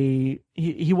he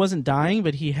wasn't dying,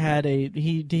 but he had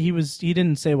he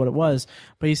didn't say what it was,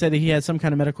 but he said that he had some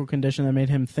kind of medical condition that made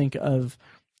him think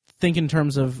in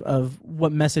terms of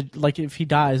what message, like if he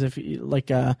dies,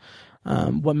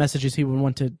 what messages he would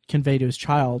want to convey to his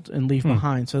child and leave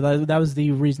behind. So that was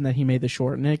the reason that he made the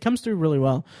short, and it comes through really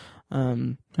well.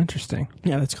 Interesting.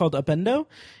 Yeah, it's called Upendo.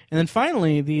 And then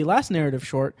finally, the last narrative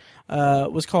short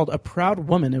was called A Proud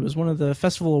Woman. It was one of the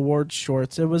Festival Awards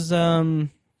shorts. It was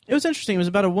interesting. It was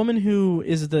about a woman who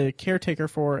is the caretaker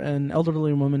for an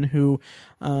elderly woman who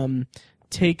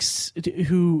has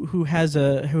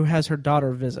her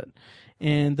daughter visit,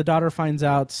 and the daughter finds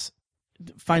out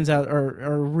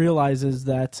or realizes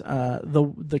that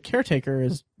the caretaker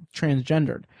is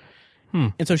transgendered,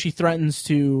 and so she threatens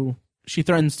to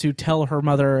tell her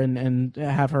mother and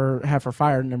have her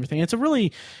fired and everything. It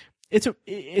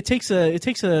takes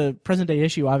a present day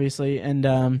issue, obviously,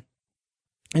 and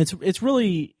it's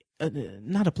really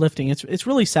not uplifting. It's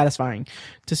really satisfying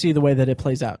to see the way that it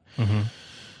plays out. Mm-hmm.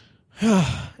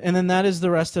 And then that is the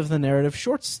rest of the narrative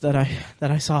shorts that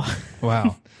I saw.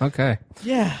 Wow. Okay.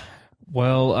 Yeah.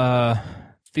 Well,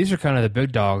 these are kind of the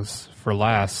big dogs for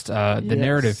last. The Yes.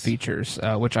 narrative features,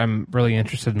 which I'm really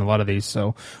interested in a lot of these.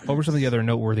 So, what were some of the other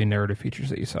noteworthy narrative features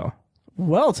that you saw?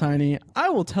 Well, Tiny, I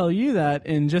will tell you that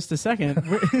in just a second.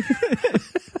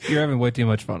 You're having way too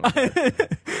much fun.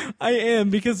 I am,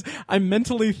 because I'm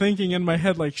mentally thinking in my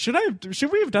head, like, should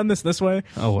we have done this way?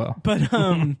 Oh well. But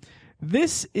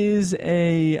this is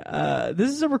a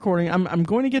recording. I'm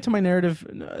going to get to my narrative,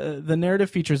 the narrative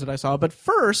features that I saw. But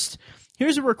first,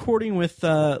 here's a recording with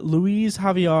Luis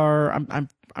Javier.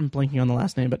 I'm blanking on the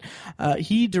last name, but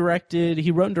he wrote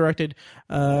and directed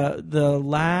the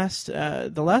last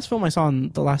film I saw on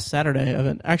the last Saturday of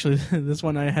it. Actually, this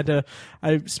one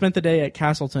I spent the day at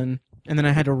Castleton, and then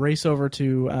I had to race over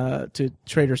to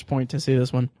Traders Point to see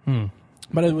this one.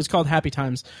 But it was called Happy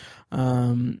Times.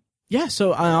 Yeah,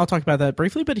 so I'll talk about that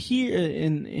briefly, but here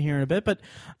in a bit. But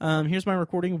here's my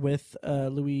recording with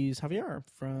Luis Javier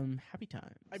from Happy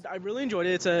Time. I really enjoyed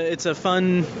it. It's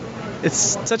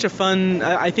such a fun.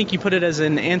 I think you put it as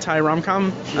an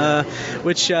anti-rom-com,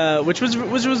 which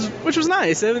was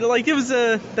nice.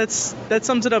 That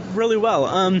sums it up really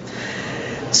well.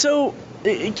 So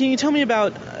can you tell me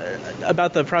about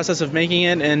about the process of making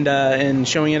it and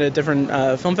showing it at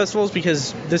different film festivals?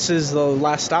 Because this is the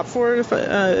last stop for it,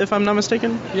 if I'm not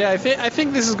mistaken. Yeah, I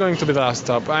think this is going to be the last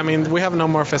stop. I mean, we have no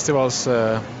more festivals,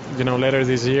 later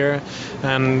this year,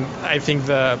 and I think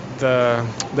they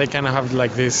kind of have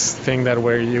like this thing that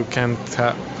where you can't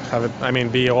have it. I mean,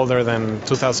 be older than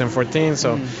 2014.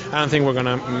 So I don't think we're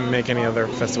gonna make any other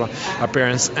festival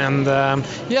appearance. And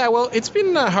well, it's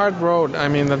been a hard road. I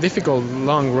mean, a difficult,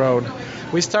 long road.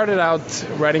 We started out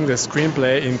writing the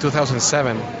screenplay in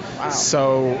 2007. Wow.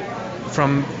 So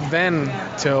from then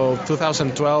till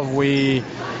 2012, we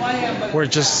were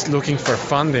just looking for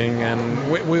funding, and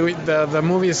the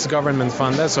movie is government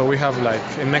funded. So we have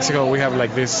in Mexico, we have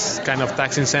this kind of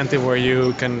tax incentive where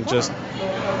you can just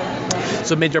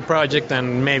submit your project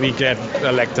and maybe get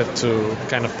elected to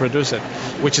kind of produce it,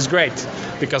 which is great,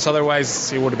 because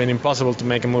otherwise it would have been impossible to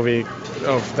make a movie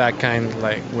of that kind,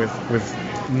 with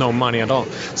no money at all.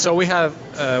 So we had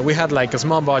a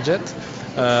small budget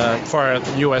for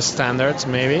U.S. standards,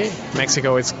 maybe.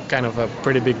 Mexico is kind of a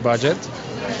pretty big budget,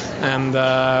 and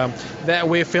that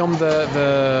we filmed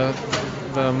the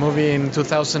movie in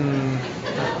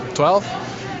 2012,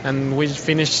 and we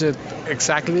finished it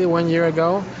exactly 1 year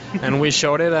ago, and we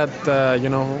showed it at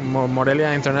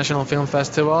Morelia International Film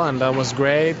Festival, and that was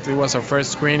great. It was our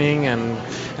first screening, and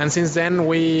since then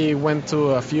we went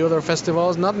to a few other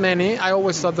festivals, not many. I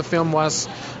always thought the film was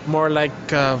more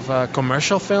like a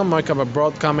commercial film, like of a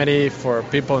broad comedy for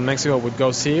people in Mexico would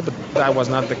go see, but that was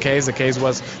not the case. The case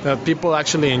was that people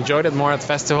actually enjoyed it more at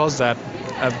festivals than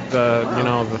at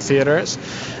the theaters,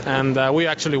 and we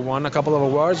actually won a couple of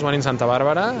awards, one in Santa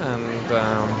Barbara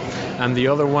and the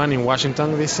other one in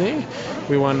Washington D.C.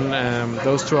 We won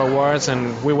those two awards,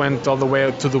 and we went all the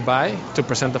way to Dubai to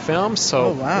present the film.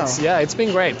 So it's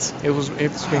been great.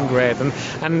 It's been great,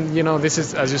 and this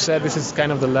is, as you said, this is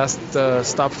kind of the last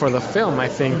stop for the film, I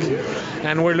think,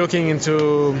 and we're looking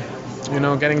into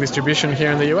getting distribution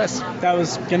here in the U.S. That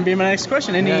was going to be my next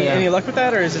question. Any luck with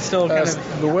that, or is it still kind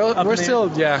of? We're still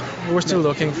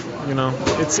looking.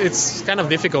 It's kind of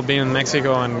difficult being in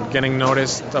Mexico and getting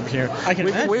noticed up here.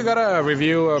 We got a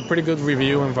pretty good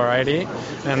review in Variety,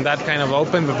 and that kind of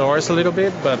opened the doors a little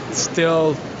bit, but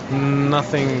still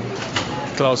nothing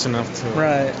close enough to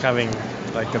having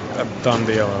like a done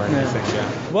deal or anything.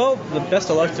 Yeah. Well, the best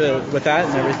of luck with that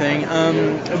and everything.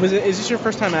 Is this your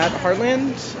first time at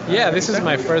Heartland? Yeah, this is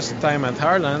my first time at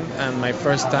Heartland and my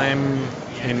first time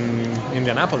in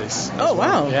Indianapolis. Oh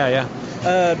wow! Yeah.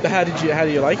 How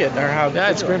do you like it? Or how? Yeah,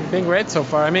 it's been great so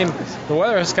far. I mean, the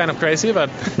weather is kind of crazy, but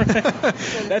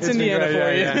that's Indiana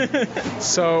for you. Yeah.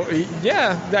 So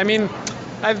I mean,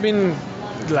 I've been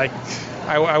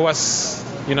I was.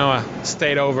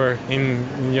 Stayed over in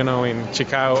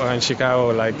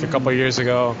Chicago like a couple of years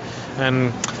ago,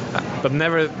 but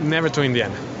never to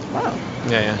Indiana. Wow.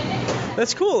 Yeah.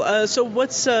 That's cool. So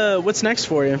what's next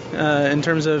for you in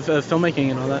terms of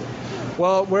filmmaking and all that?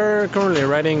 Well, we're currently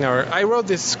writing I wrote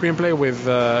this screenplay with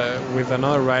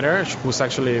another writer who's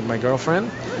actually my girlfriend,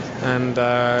 and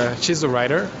she's the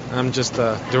writer. I'm just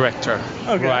a director /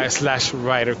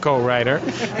 writer, co-writer,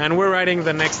 and we're writing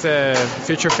the next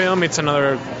feature film. It's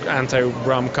another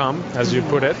anti-rom-com, as you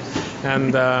put it,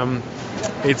 and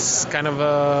it's kind of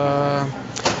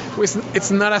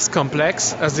it's not as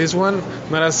complex as this one,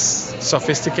 not as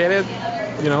sophisticated,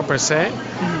 per se,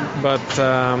 but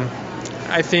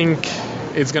I think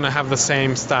it's going to have the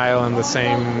same style and the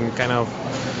same kind of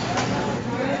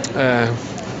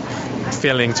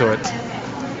feeling to it.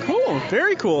 Cool,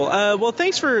 very cool. Well,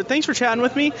 thanks for chatting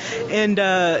with me. And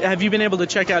have you been able to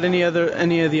check out any of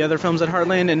the other films at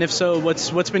Heartland? And if so,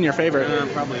 what's been your favorite?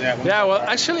 Probably that one. Yeah, well,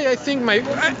 actually, I think I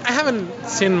haven't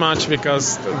seen much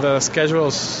because the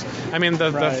schedules. I mean,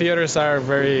 the theaters are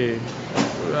very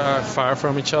far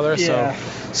from each other. Yeah.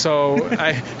 So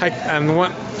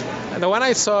the one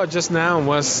I saw just now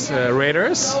was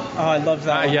Raiders. Oh, I love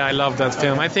that. Yeah, I love that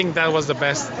film. I think that was the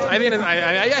best. I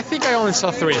think I only saw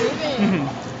 3.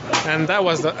 Mm-hmm. And that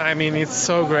was it's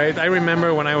so great. I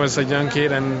remember when I was a young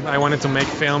kid and I wanted to make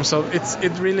films. So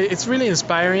it's really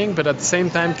inspiring, but at the same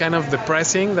time kind of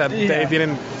depressing that they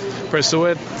didn't pursue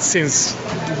it since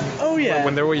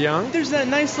when they were young. There's that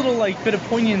nice little bit of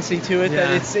poignancy to it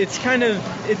that it kind of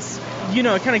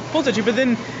pulls at you, but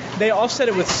then they offset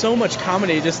it with so much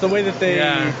comedy, just the way that they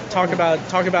talk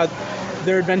about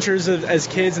their adventures as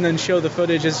kids and then show the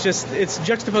footage. It's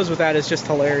juxtaposed with that. It's just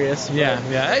hilarious.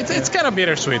 It's kind of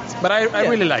bittersweet, but I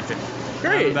really liked it.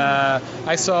 Great. And,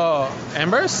 I saw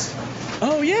Embers.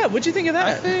 Oh yeah, what'd you think of that?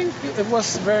 I think it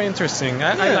was very interesting.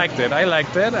 I liked it.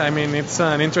 I mean, it's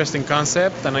an interesting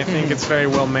concept, and I think it's very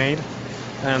well made.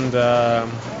 And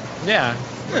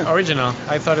Original.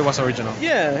 I thought it was original.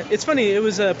 Yeah, it's funny. It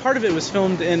was part of it was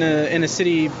filmed in a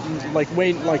city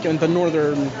like in the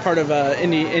northern part of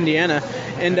Indiana,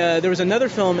 and there was another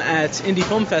film at Indie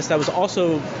Film Fest that was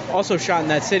also shot in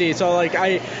that city. So like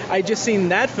I just seen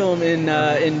that film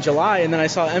in July, and then I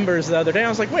saw Embers the other day. I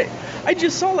was like, wait, I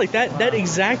just saw like that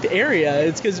exact area.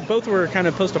 It's because both were kind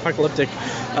of post-apocalyptic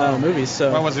movies.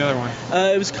 So what was the other one?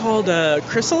 It was called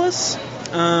Chrysalis.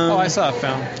 I saw a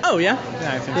film. Oh, yeah?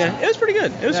 Yeah, I think so. It was pretty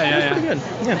good. It was pretty good.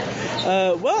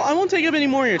 Yeah. Well, I won't take up any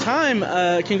more of your time.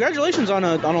 Congratulations on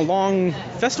a long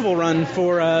festival run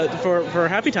for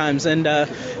Happy Times, and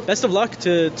best of luck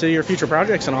to your future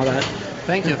projects and all that.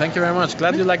 Thank you very much.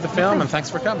 Glad you liked the film, and thanks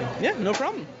for coming. Yeah, no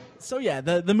problem. So yeah,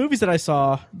 the movies that I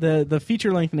saw, the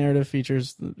feature-length narrative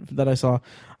features that I saw,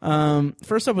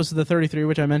 first up was The 33,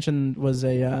 which I mentioned was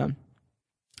about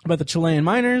the Chilean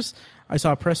miners. I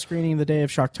saw a press screening the day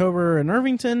of Shocktober in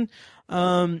Irvington.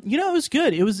 It was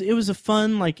good. It was a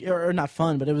fun, or not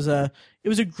fun, but it was a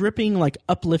gripping,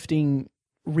 uplifting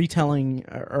retelling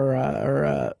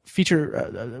or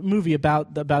feature movie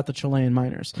about the Chilean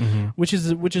miners, which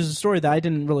is a story that I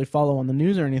didn't really follow on the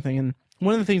news or anything. And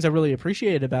one of the things I really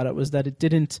appreciated about it was that it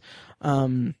didn't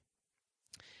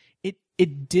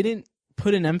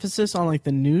put an emphasis on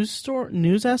the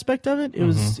news aspect of it. It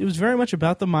was very much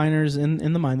about the miners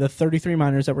in the mine, the 33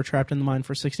 miners that were trapped in the mine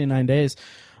for 69 days.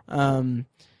 And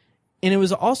it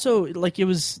was also it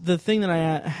was the thing that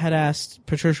I had asked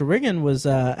Patricia Riggin was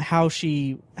how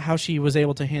she was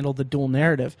able to handle the dual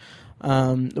narrative,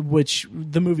 which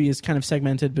the movie is kind of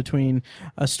segmented between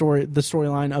the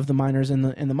storyline of the miners in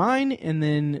the mine, and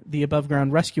then the above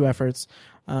ground rescue efforts,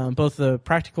 both the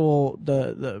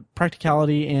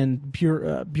practicality and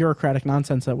bureaucratic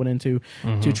nonsense that went into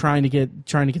to trying to get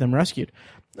them rescued.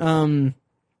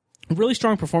 Really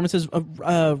strong performances.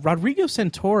 Rodrigo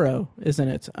Santoro is in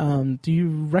it. Do you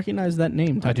recognize that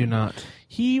name? I do not.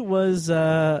 He was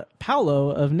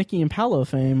Paolo of Nikki and Paolo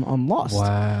fame on Lost.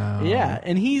 Wow. Yeah,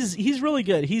 and he's really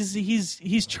good.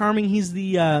 He's charming. He's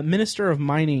the Minister of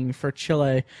Mining for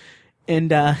Chile, and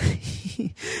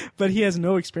but he has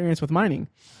no experience with mining.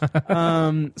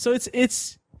 So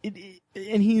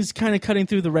and he's kind of cutting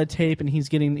through the red tape, and he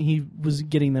was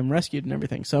getting them rescued and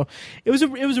everything. So it was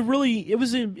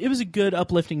a good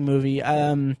uplifting movie.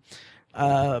 Bob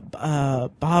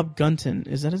Gunton,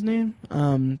 is that his name?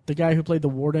 The guy who played the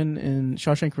warden in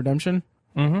Shawshank Redemption.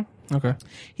 Mm-hmm. Okay.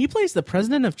 He plays the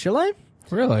president of Chile.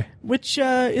 Really? Which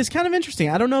is kind of interesting.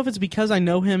 I don't know if it's because I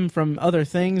know him from other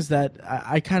things that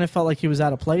I kind of felt like he was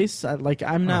out of place.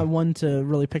 I'm not one to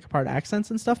really pick apart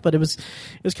accents and stuff, but it was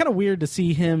kind of weird to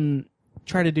see him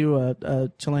try to do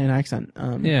a Chilean accent.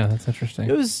 Yeah, that's interesting.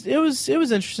 It was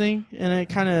interesting, and it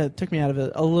kind of took me out of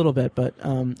it a little bit. But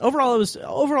overall, it was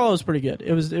pretty good.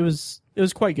 It was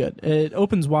quite good. It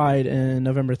opens wide in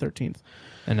November 13th.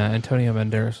 And Antonio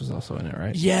Banderas was also in it,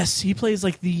 right? Yes, he plays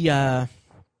the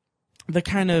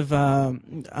kind of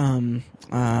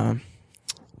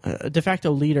de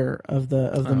facto leader of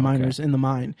the miners in the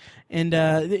mine. And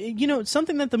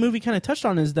something that the movie kind of touched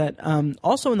on is that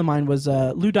also in the mine was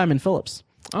Lou Diamond Phillips.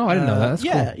 Oh, I didn't know that. That's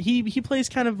yeah, cool. He plays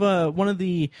kind of one of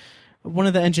the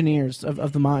engineers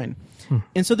of the mine.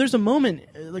 And so there's a moment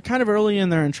kind of early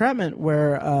in their entrapment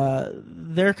where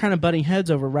they're kind of butting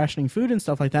heads over rationing food and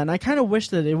stuff like that. And I kind of wish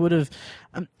that it would have,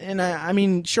 and I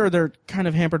mean, sure, they're kind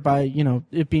of hampered by,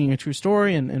 it being a true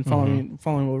story and following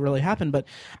what really happened. But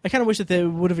I kind of wish that they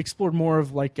would have explored more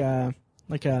of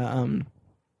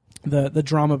the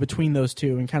drama between those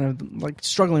two and kind of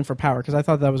struggling for power, because I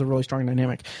thought that was a really strong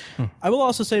dynamic. I will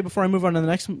also say before I move on to the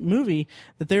next movie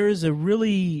that there's a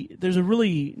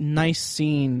really nice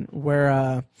scene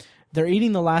where they're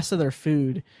eating the last of their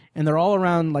food and they're all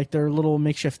around their little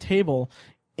makeshift table,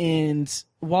 and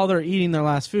while they're eating their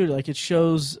last food, it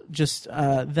shows just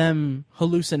them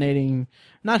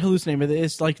not hallucinating, but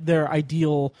it's their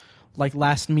ideal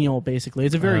last meal, basically.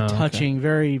 It's a very touching,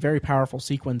 very, very powerful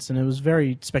sequence, and it was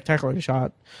very spectacularly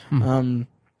shot.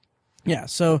 Yeah,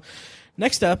 so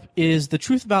next up is The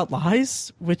Truth About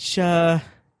Lies, which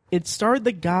it starred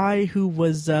the guy who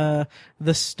was the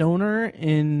stoner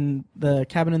in The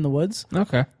Cabin in the Woods.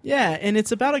 Okay. Yeah, and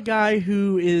it's about a guy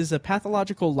who is a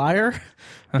pathological liar,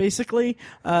 basically.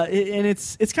 And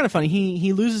it's kind of funny.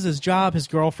 He loses his job, his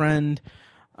girlfriend,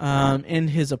 in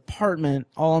his apartment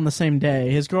all on the same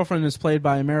day. His girlfriend is played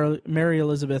by Mary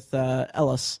Elizabeth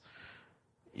Ellis.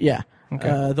 Yeah,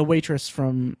 okay. The waitress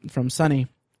from Sunny,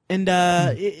 and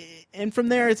and from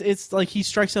there it's he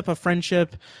strikes up a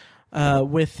friendship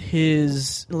with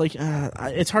his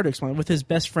it's hard to explain, with his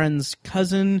best friend's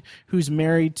cousin, who's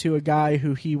married to a guy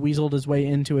who he weaseled his way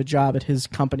into a job at his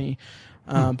company.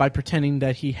 by pretending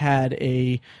that he had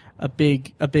a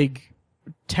big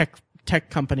tech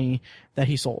company that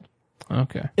he sold.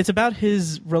 Okay. It's about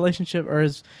his relationship or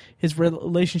his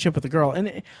relationship with the girl,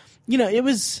 and it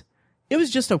was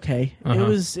just okay.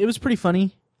 It was pretty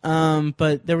funny.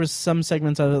 But there was some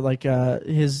segments of it like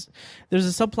there's a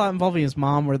subplot involving his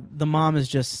mom where the mom is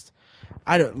just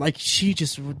she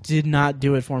just did not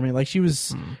do it for me. Like she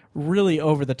was really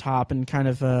over the top and kind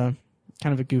of a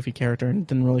goofy character and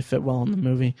didn't really fit well in the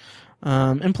movie.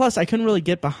 And plus I couldn't really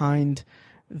get behind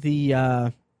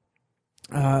the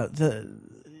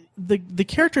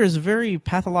character is a very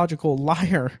pathological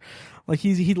liar. Like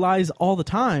he lies all the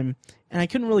time, and I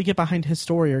couldn't really get behind his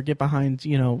story or get behind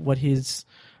what his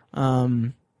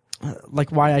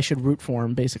like why I should root for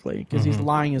him basically because he's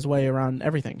lying his way around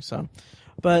everything. So,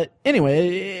 but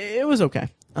anyway, it was okay.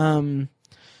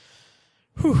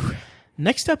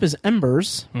 Next up is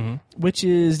Embers, which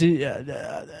is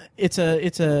it's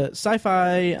a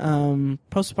sci-fi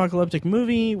post-apocalyptic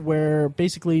movie where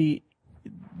basically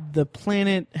the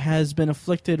planet has been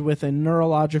afflicted with a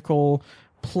neurological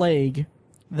plague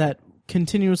that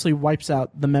continuously wipes out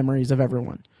the memories of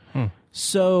everyone.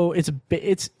 So it's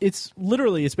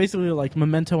basically like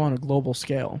Memento on a global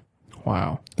scale.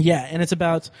 Wow. Yeah, and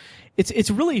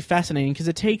it's really fascinating because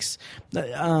it takes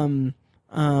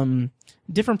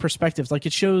different perspectives. Like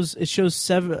it shows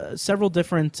several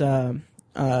different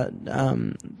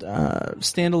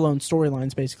standalone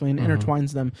storylines basically and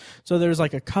intertwines them. So there's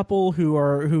like a couple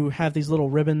who have these little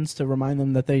ribbons to remind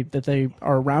them that they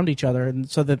are around each other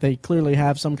and so that they clearly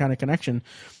have some kind of connection.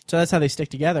 So that's how they stick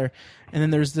together. And then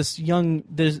there's this young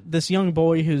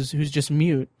boy who's just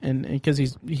mute and because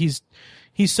he's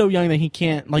so young that he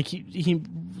can't he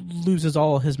loses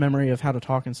all his memory of how to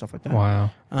talk and stuff like that. Wow.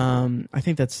 I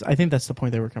think that's the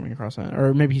point they were coming across on,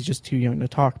 or maybe he's just too young to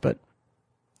talk, but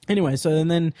anyway, so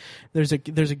and then there's a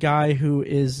guy who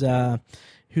is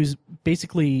who's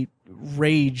basically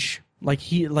rage, like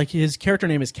his character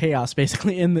name is Chaos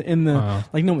basically in the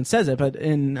like no one says it, but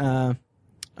in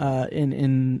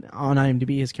on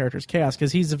IMDb his character is Chaos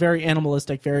because he's a very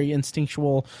animalistic, very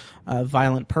instinctual,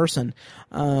 violent person.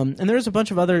 And there's a bunch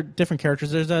of other different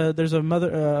characters. There's a mother,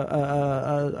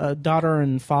 a daughter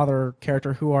and father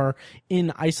character who are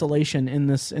in isolation in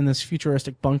this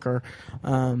futuristic bunker.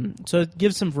 So it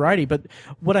gives some variety. But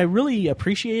what I really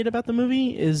appreciate about the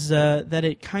movie is that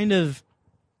it kind of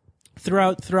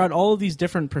throughout all of these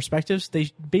different perspectives, they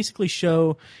basically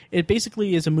show it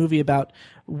basically is a movie about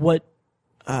what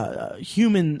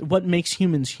makes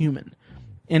humans human,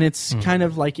 and it's kind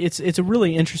of like it's a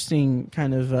really interesting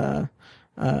kind of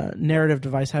narrative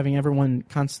device, having everyone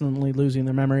constantly losing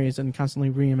their memories and constantly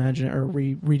reimagining or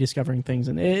rediscovering things,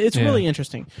 and it's really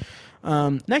interesting.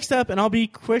 Next up, and I'll be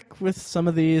quick with some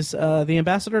of these. The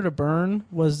Ambassador to Burn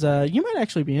was you might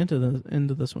actually be into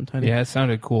this one, Tiny. Yeah, it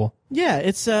sounded cool. Yeah,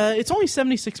 it's only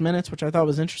 76 minutes, which I thought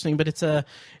was interesting, but it's a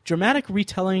dramatic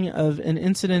retelling of an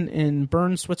incident in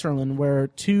Bern, Switzerland, where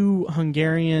two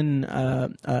Hungarian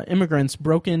immigrants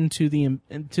broke into the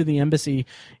embassy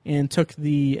and took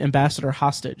the ambassador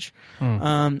hostage.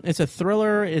 It's a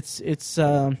thriller. It's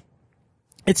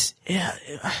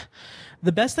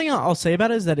the best thing I'll say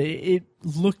about it is that it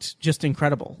looked just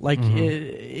incredible. Like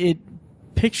it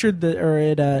pictured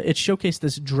it showcased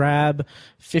this drab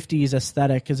 50s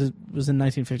aesthetic because it was in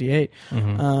 1958.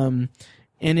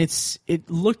 And it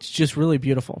looked just really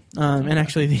beautiful. And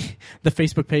actually the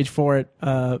Facebook page for it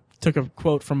took a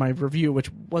quote from my review,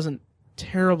 which wasn't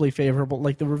terribly favorable.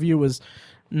 Like the review was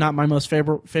not my most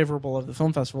favorable of the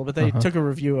film festival, but they took a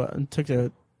review and took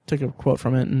a quote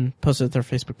from it and posted it to their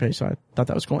Facebook page, so I thought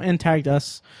that was cool, and tagged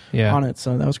us on it,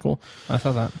 so that was cool. I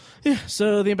saw that. Yeah,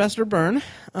 so The Ambassador Burn.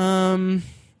 And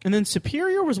then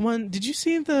Superior was one. Did you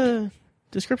see the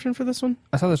description for this one?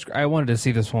 I saw this. I wanted to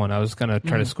see this one. I was going to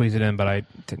try to squeeze it in, but I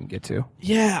didn't get to.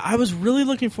 Yeah, I was really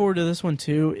looking forward to this one,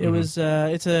 too. It was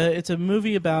it's a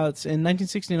movie about, in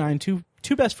 1969, two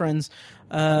best friends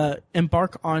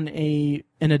embark on an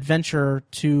adventure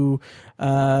to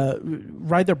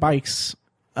ride their bikes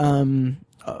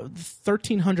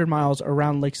 1,300 miles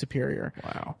around Lake Superior.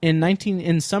 Wow.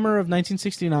 In summer of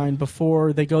 1969,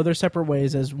 before they go their separate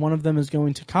ways, as one of them is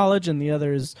going to college and the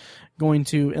other is going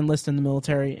to enlist in the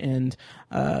military and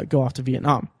go off to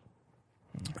Vietnam.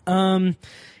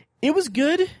 It was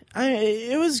good.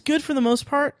 It was good for the most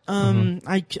part.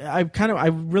 I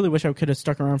really wish I could have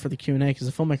stuck around for the Q&A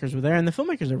because the filmmakers were there, and the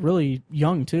filmmakers are really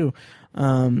young too.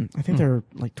 I think they're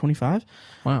like 25.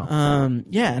 Wow.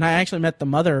 Yeah, and I actually met the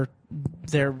mother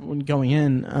there when going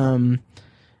in.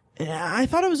 I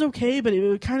thought it was okay, but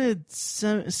it kind of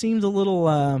seemed a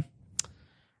little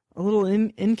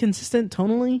inconsistent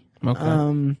tonally.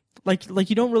 Okay. Like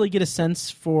you don't really get a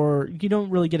sense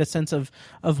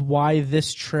of why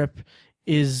this trip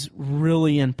is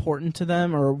really important to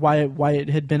them, or why it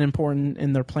had been important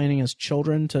in their planning as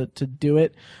children to do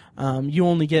it. You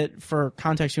only get, for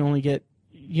context, you only get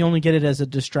it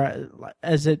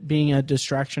as it being a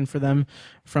distraction for them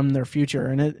from their future,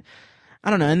 and I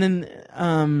don't know. And then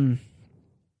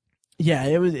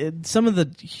some of the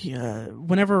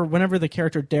whenever the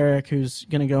character Derek, who's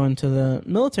going to go into the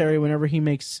military, whenever he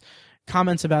makes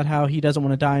comments about how he doesn't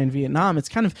want to die in Vietnam, it's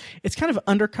kind of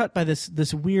undercut by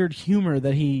this weird humor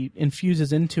that he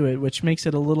infuses into it, which makes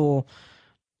it a little.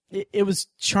 It was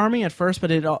charming at first,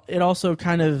 but it also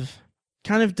kind of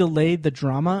delayed the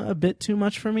drama a bit too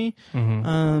much for me.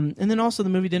 Mm-hmm. And then also the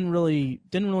movie didn't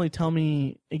really tell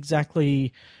me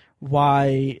exactly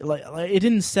why. Like it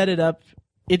didn't set it up.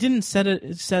 It didn't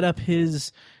set up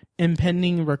his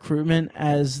impending recruitment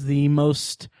as the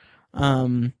most.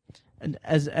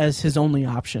 As his only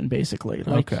option, basically.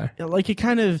 Like it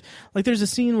kind of, like, there's a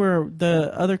scene where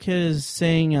the other kid is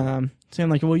saying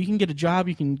like, well, you can get a job,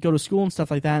 you can go to school and stuff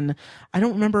like that, and I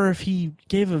don't remember if he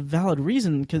gave a valid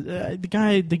reason, because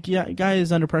the guy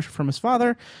is under pressure from his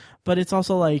father, but it's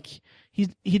also like you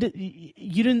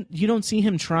don't see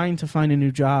him trying to find a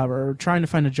new job or trying to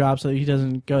find a job so that he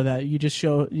doesn't go that. You just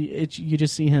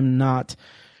see him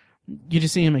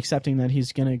accepting that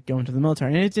he's going to go into the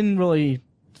military, and it didn't really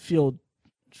feel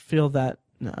that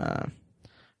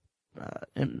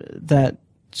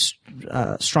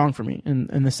strong for me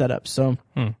in the setup. So,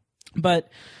 but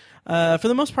for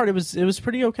the most part, it was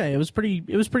pretty okay. It was pretty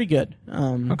good.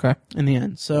 Okay. In the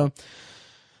end. So,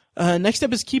 next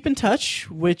up is Keep in Touch,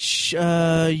 which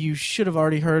you should have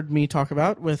already heard me talk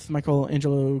about with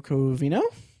Michelangelo Covino,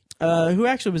 who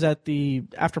actually was at the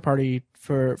after party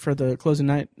for the closing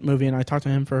night movie, and I talked to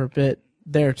him for a bit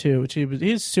there too, which he's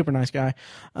a super nice guy.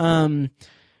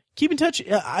 Keep in Touch,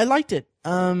 I liked it.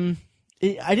 I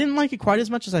didn't like it quite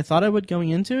as much as I thought I would going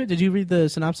into it. Did you read the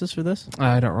synopsis for this?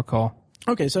 I don't recall.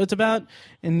 Okay, so it's about,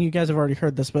 and you guys have already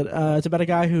heard this, but it's about a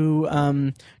guy who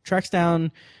tracks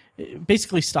down,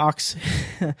 basically stalks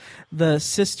the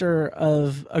sister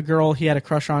of a girl he had a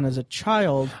crush on as a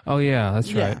child. Oh yeah,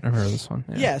 that's right. I've heard of this one.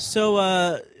 Yeah,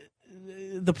 so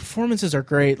the performances are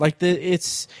great. Like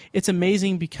it's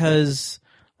amazing because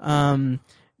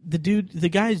the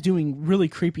guy is doing really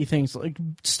creepy things, like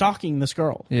stalking this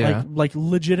girl, like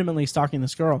legitimately stalking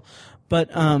this girl.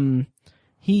 But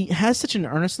he has such an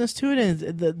earnestness to it,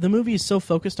 and the movie is so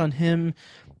focused on him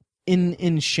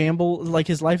in shambles, like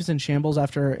his life is in shambles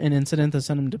after an incident that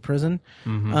sent him to prison.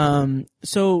 Mm-hmm.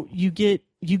 So you get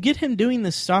him doing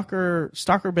this stalker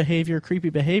behavior, creepy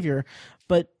behavior,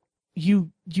 but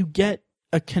you get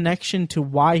a connection to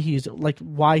why he's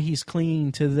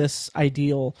clinging to this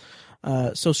ideal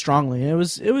so strongly. It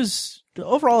was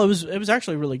overall it was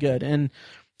actually really good. And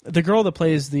the girl that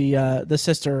plays the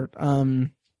sister,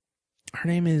 her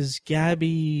name is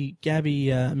Gabby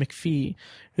McPhee,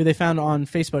 who they found on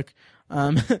Facebook.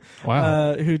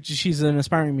 Wow. She's an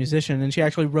aspiring musician, and she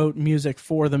actually wrote music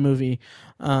for the movie.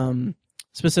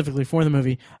 Specifically for the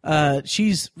movie.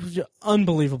 She's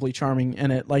unbelievably charming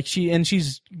in it.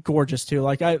 She's gorgeous too.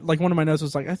 Like one of my notes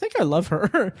was like, I think I love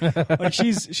her. Like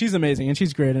she's amazing, and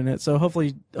she's great in it. So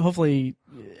hopefully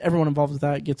everyone involved with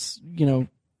that gets,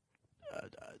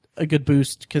 a good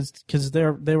boost, because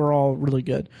they were all really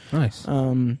good. Nice.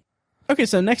 Okay,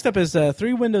 so next up is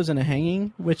Three Windows and a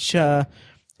Hanging, which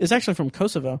is actually from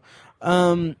Kosovo.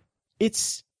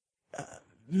 It's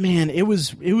man, it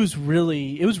was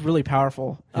really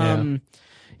powerful.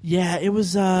 Yeah. It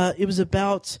was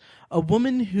about a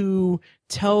woman who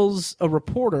tells a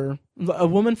reporter, a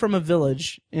woman from a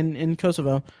village in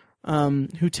Kosovo,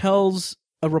 who tells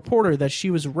a reporter that she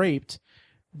was raped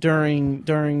during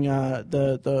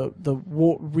the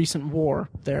recent war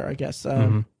there, I guess.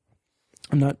 I'm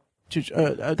not too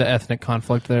the ethnic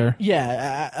conflict there.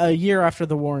 Yeah, a year after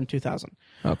the war in 2000.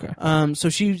 Okay. So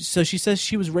she says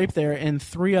she was raped there, and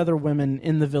 3 other women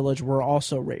in the village were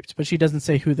also raped, but she doesn't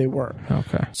say who they were.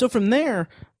 Okay. So from there,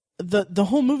 the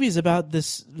whole movie is about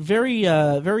this very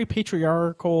very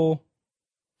patriarchal.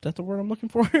 Is that the word I'm looking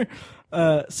for?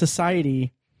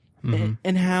 Society,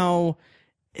 and how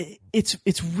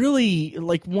it's really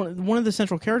like one of the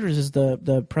central characters is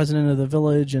the president of the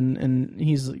village, and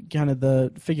he's kind of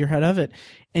the figurehead of it,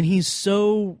 and he's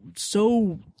so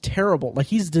terrible, like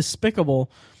he's despicable,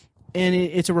 and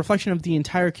it's a reflection of the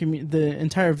entire the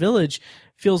entire village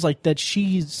feels like that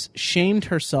she's shamed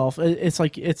herself.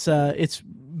 It's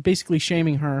basically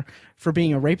shaming her for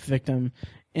being a rape victim,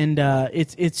 and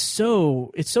it's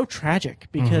so tragic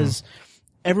because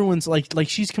everyone's like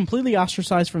she's completely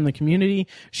ostracized from the community.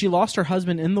 She lost her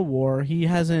husband in the war. He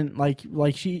hasn't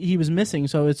he was missing.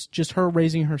 So it's just her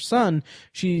raising her son.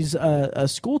 She's a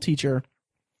school teacher,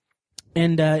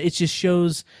 and it just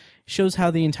shows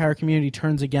how the entire community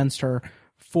turns against her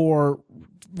for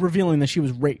revealing that she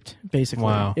was raped. Basically,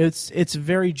 wow. It's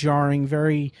very jarring,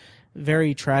 very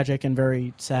very tragic, and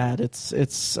very sad. It's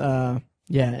and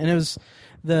it was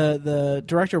the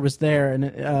director was there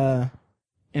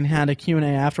and had a Q&A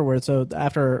afterwards. So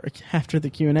after the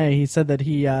Q&A, he said that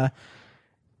he I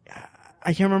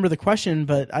can't remember the question,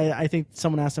 but I think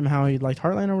someone asked him how he liked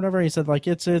Heartland or whatever. He said like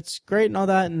it's great and all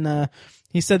that, and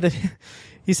he said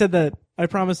that I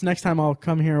promise next time I'll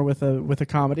come here with a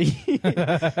comedy.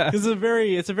 It's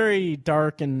a very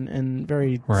dark and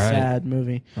very sad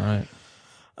movie. Right.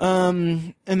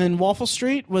 And then Waffle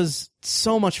Street was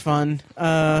so much fun.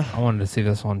 I wanted to see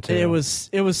this one too. It was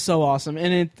so awesome,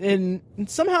 and it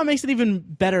somehow makes it even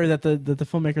better that the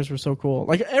filmmakers were so cool.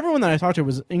 Like everyone that I talked to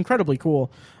was incredibly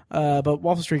cool, but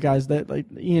Waffle Street guys, that like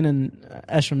Ian and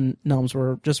Esham Nelms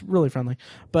were just really friendly.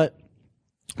 But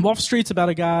Waffle Street's about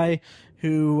a guy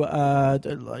who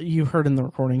you heard in the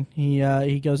recording.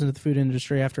 He goes into the food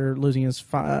industry after losing his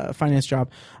finance job.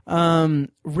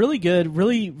 Really good,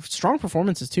 really strong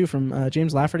performances too from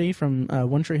James Lafferty from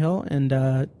One Tree Hill and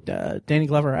Danny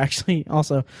Glover actually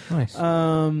also. Nice.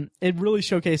 It really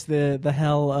showcased the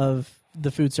hell of the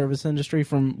food service industry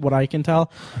from what I can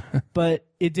tell, but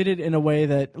it did it in a way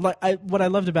that what I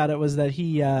loved about it was that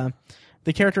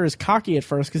the character is cocky at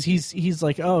first because he's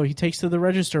like, oh, he takes to the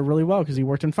register really well because he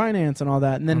worked in finance and all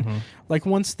that. And then like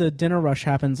once the dinner rush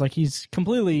happens, like he's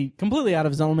completely out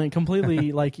of his element,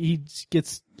 completely like he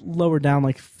gets lowered down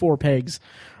like 4 pegs.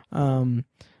 So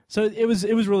it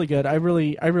was really good. I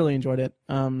really enjoyed it.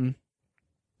 And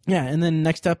then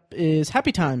next up is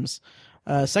Happy Times.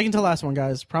 Second to last one,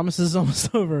 guys. Promise is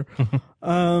almost over.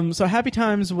 So Happy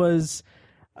Times was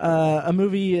a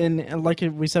movie, and like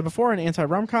we said before, an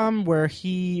anti-rom-com where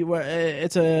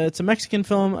it's a Mexican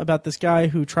film about this guy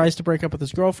who tries to break up with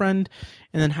his girlfriend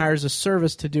and then hires a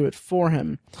service to do it for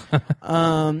him.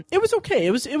 It was okay.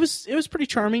 It was pretty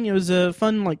charming. It was a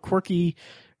fun, like quirky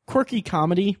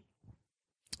comedy.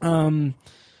 It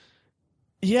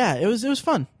was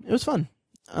fun. It was fun.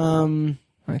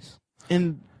 Nice.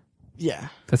 And yeah,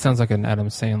 that sounds like an Adam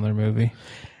Sandler movie.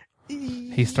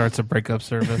 He starts a breakup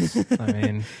service. I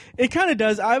mean, it kind of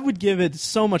does. I would give it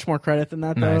so much more credit than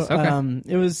that, though. Nice. Okay.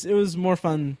 It was more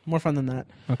fun than that.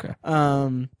 Okay.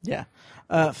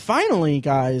 Finally,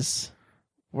 guys,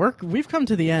 we've come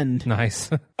to the end. Nice.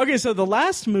 Okay, so the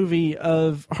last movie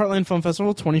of Heartland Film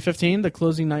Festival 2015, the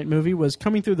closing night movie, was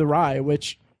Coming Through the Rye.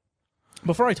 Which,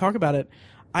 before I talk about it,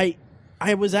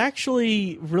 I was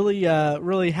actually really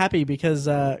happy because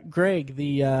Greg,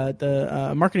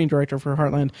 the marketing director for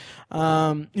Heartland,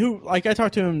 who like I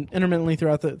talked to him intermittently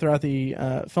throughout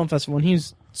the film festival, and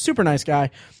he's a super nice guy.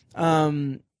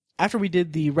 After we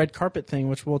did the red carpet thing,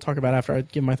 which we'll talk about after I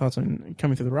give my thoughts on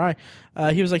Coming Through the Rye,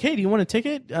 he was like, "Hey, do you want a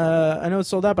ticket? I know it's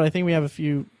sold out, but I think we have a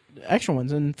few extra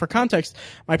ones." And for context,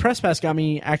 my press pass got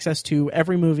me access to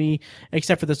every movie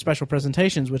except for the special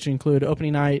presentations, which include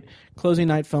opening night, closing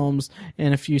night films,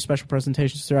 and a few special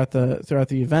presentations throughout the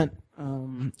event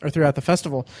or throughout the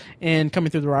festival. And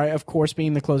Coming Through the Rye, of course,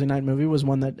 being the closing night movie, was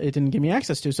one that it didn't give me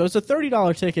access to. So it's a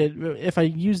 $30 ticket. If I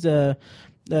used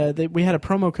we had a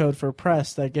promo code for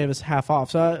press that gave us half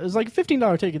off, so it was like a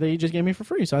 $15 ticket that he just gave me for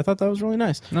free. So I thought that was really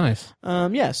nice. Nice.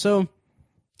 So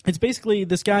it's basically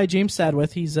this guy, James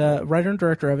Sadwith. He's a writer and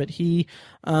director of it. He,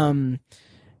 when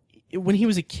he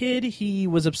was a kid, he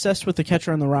was obsessed with The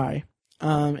Catcher in the Rye,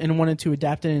 and wanted to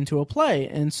adapt it into a play.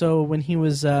 And so when he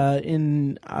was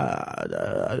in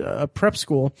a prep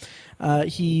school,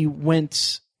 he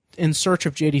went in search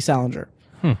of J.D. Salinger,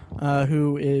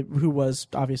 who was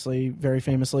obviously very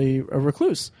famously a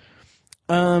recluse.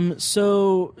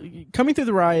 So Coming Through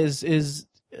the Rye is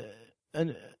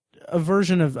a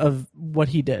version of what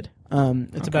he did.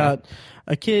 It's about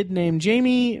a kid named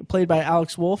Jamie, played by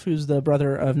Alex Wolff, who's the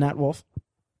brother of Nat Wolff.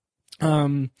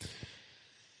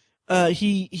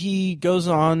 He goes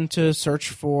on to search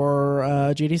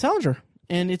for J.D. Salinger,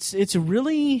 and it's a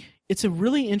really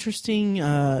interesting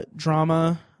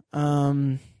drama.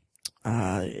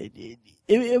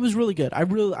 It was really good. I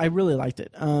really liked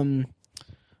it.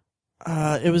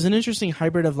 It was an interesting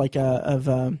hybrid of like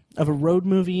a road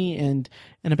movie and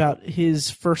about his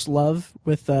first love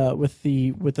with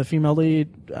the female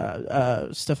lead,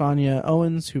 Stefania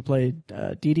Owens, who played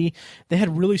Dee Dee. They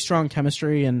had really strong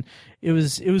chemistry, and it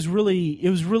was really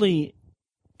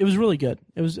good.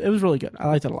 It was really good. I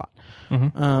liked it a lot.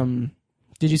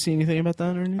 Did you see anything about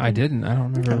that or anything? I didn't. I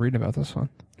don't remember reading about this one.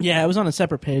 Yeah, it was on a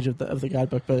separate page of the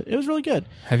guidebook, but it was really good.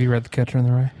 Have you read The Catcher in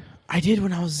the Rye? I did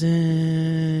when I was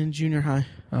in junior high.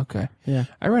 Okay. Yeah.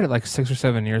 I read it like 6 or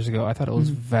 7 years ago. I thought it was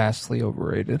vastly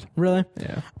overrated. Really?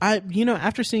 Yeah.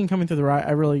 After seeing Coming Through the Rye,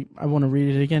 I want to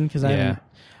read it again because I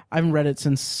haven't read it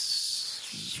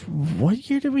since.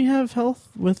 What year did we have Health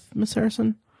with Miss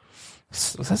Harrison?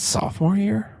 Was that sophomore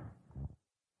year?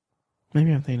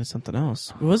 Maybe I'm thinking of something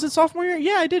else. Was it sophomore year?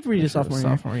 Yeah, I did read it sophomore year.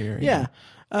 Sophomore year. Yeah.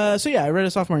 I read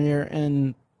it sophomore year,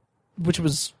 and which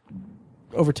was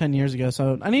over 10 years ago.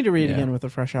 So I need to read it again with a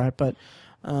fresh eye. But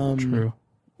true.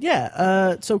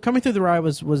 Yeah. So Coming Through the Rye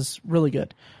was really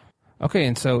good. Okay,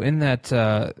 and so in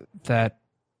that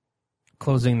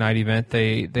closing night event,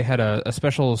 they had a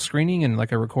special screening and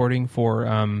like a recording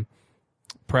for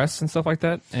press and stuff like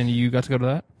that, and you got to go to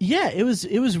that? Yeah, it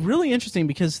was really interesting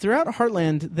because throughout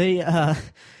Heartland they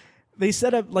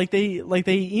set up they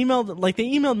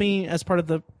emailed me as part of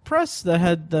the press that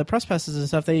had the press passes and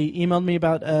stuff. They emailed me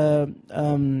about a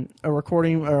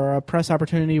recording or a press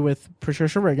opportunity with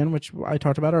Patricia Regan, which I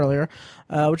talked about earlier,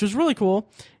 which was really cool.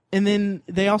 And then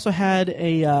they also had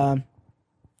an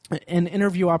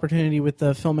interview opportunity with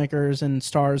the filmmakers and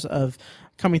stars of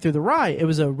Coming Through the Rye. It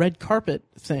was a red carpet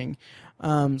thing.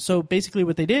 So basically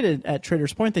what they did at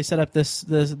Trader's Point, they set up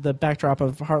the backdrop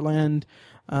of Heartland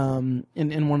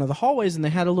in one of the hallways, and they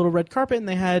had a little red carpet, and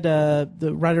they had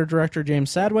the writer-director James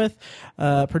Sadwith,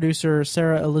 producer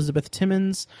Sara Elizabeth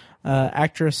Timmins,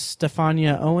 actress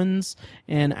Stefania Owens,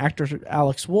 and actor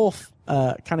Alex Wolff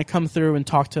kind of come through and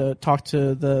talk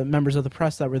to the members of the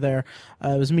press that were there.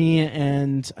 It was me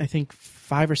and I think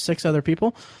 5 or 6 other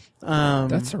people.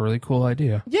 That's a really cool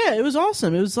idea. Yeah, it was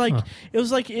awesome. It was like it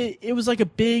was like a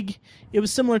big. It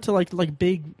was similar to a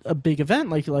big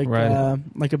event, like the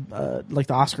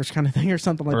Oscars kind of thing or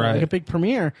something like that, like a big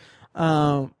premiere.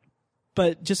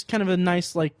 But just kind of a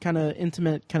nice, kind of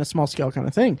intimate, kind of small scale kind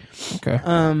of thing. Okay.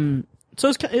 So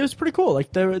it was pretty cool.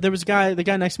 Like there was the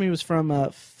guy next to me was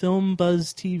from Film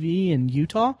Buzz TV in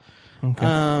Utah.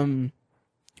 Okay.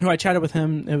 Who I chatted with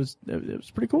him. It was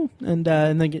pretty cool. And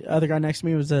the other guy next to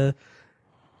me was I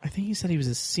think he said he was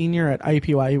a senior at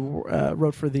IUPUI. He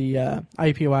wrote for the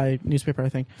IUPUI newspaper, I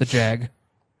think. The JAG.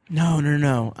 No.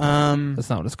 That's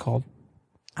not what it's called.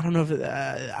 I don't know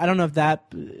if that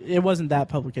it wasn't that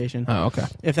publication. Oh, okay.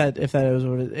 If that was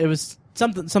what it was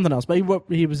something else. But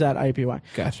he was at IUPUI.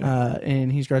 Gotcha.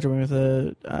 And he's graduating with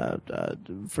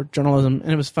for journalism.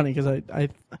 And it was funny because I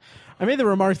made the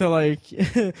remark that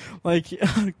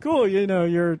cool,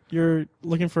 you're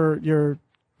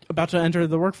about to enter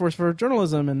the workforce for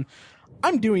journalism, and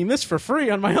I'm doing this for free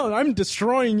on my own. I'm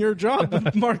destroying your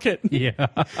job market. Yeah.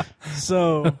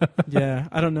 So yeah,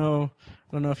 I don't know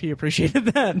if he appreciated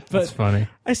that, but that's funny.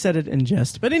 I said it in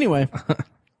jest. But anyway,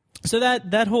 so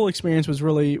that whole experience was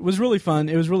really fun.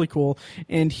 It was really cool.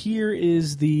 And here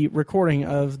is the recording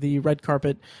of the red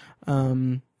carpet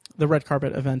event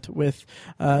with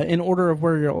in order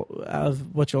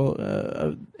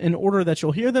that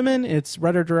you'll hear them in. It's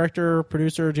writer, director,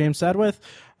 producer James Sadwith,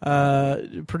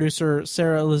 producer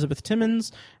Sara Elizabeth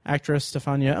Timmins, actress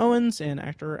Stefania Owens, and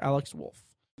actor Alex Wolff.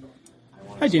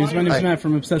 Hi James, my name is Matt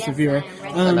from Obsessive Viewer.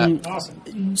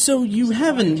 So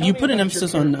you put an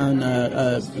emphasis on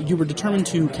you were determined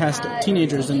to cast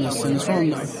teenagers in this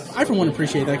film. I for one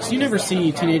appreciate that because you never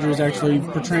see teenagers actually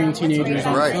portraying teenagers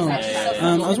on film.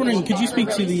 I was wondering, could you speak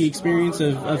to the experience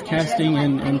of casting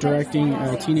and directing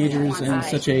teenagers in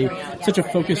such a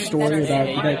focused story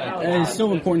that is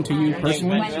so important to you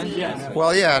personally?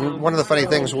 Well, yeah, and one of the funny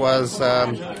things was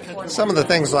some of the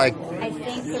things like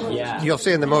you'll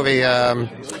see in the movie.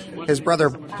 His brother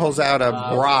pulls out a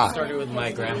bra,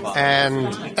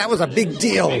 and that was a big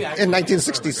deal in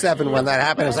 1967 when that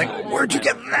happened. It was like, where'd you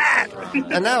get that?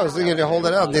 And now it's you hold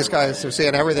it up. These guys are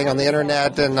seeing everything on the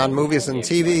internet and on movies and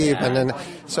TV, and then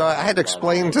so I had to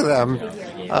explain to them,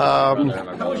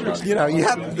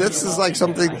 this is like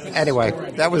something. Anyway,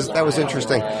 that was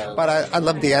interesting. But I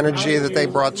loved the energy that they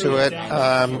brought to it,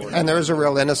 and there was a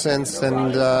real innocence,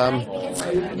 and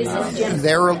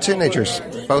they're real teenagers,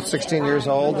 both 16 years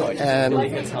old, and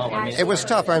it was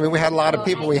tough. I mean, we had a lot of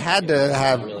people. We had to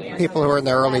have people who were in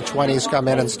their early 20s come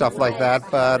in and stuff like that,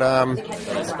 but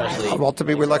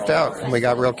ultimately we lucked out and we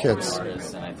got real kids.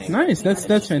 Nice.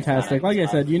 That's fantastic. Like I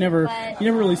said, you never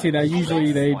really see that.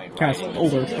 Usually they cast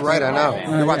older. Right, I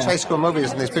know. You watch high school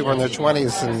movies and these people are in their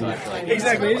 20s. And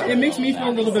exactly. It makes me feel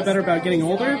a little bit better about getting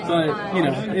older, but, you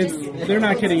know, they're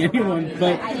not kidding anyone.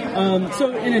 But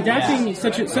so in adapting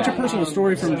such a personal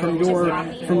story from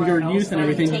your youth and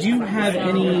everything, did you have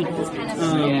any,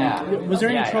 was there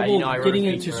any trouble getting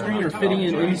it to screen or fitting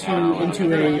it into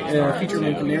a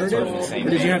feature-length narrative? Or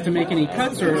did you have to make any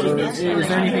cuts, or is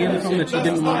there anything in the film that you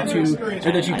didn't want to,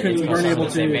 or that you weren't able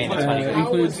to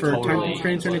include for time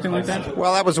constraints or anything like that?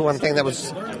 Well, that was the one thing that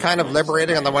was kind of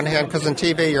liberating on the one hand, because in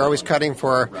TV you're always cutting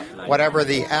for whatever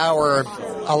the hour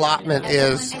allotment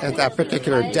is at that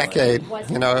particular decade.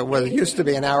 You know, it used to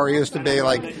be an hour, used to be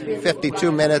like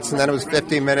 52 minutes, and then it was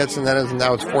 50 minutes, and then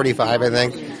now it's 45, I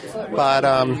think. But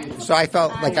so I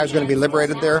felt like I was going to be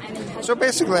liberated there. So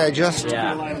basically I just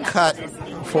cut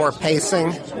for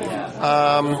pacing.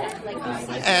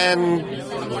 And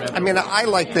I mean, I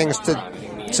like things to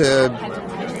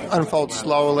unfold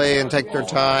slowly and take their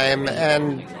time,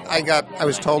 and I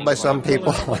was told by some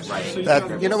people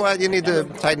that, you know what, you need to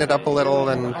tighten it up a little,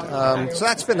 and so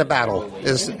that's been the battle,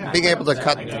 is being able to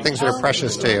cut things that are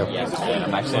precious to you.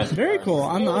 Very cool.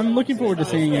 I'm looking forward to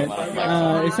seeing it.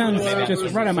 It sounds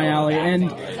just right up my alley.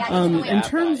 And in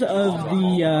terms of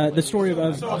the story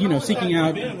of you know, seeking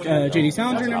out J.D.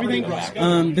 Salinger and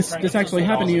everything, this actually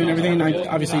happened to you and everything. And I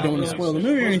obviously don't want to spoil the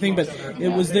movie or anything, but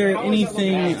was there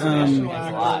anything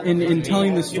in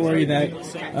telling the story that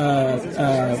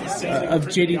of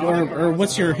J.D. or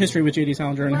what's your history with J.D.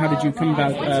 Salinger, and how did you come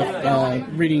about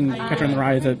reading Catfish in the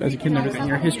Rye as a kid and everything?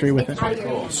 Your history with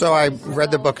it. So I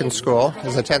read the book in school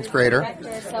as a 10th grader,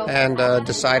 and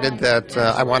decided that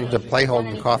I wanted to play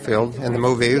Holden Caulfield in the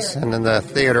movies and in the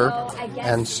theater,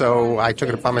 and so I took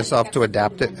it upon myself to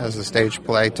adapt it as a stage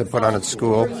play to put on at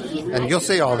school. And you'll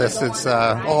see all this. It's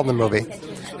all in the movie.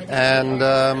 And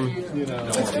then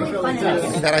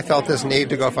I felt this need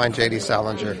to go find J.D.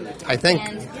 Salinger. I think,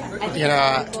 you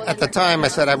know, at the time I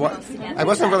said I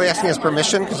wasn't really asking his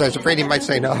permission because I was afraid he might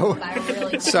say no.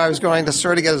 So I was going to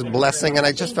sort of get his blessing, and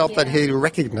I just felt that he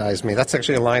recognized me. That's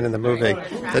actually a line in the movie,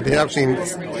 that he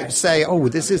actually say, oh,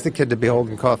 this is the kid to be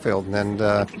Holden Caulfield. And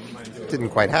it didn't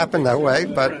quite happen that way,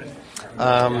 but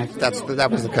that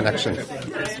was the connection.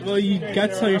 Well, you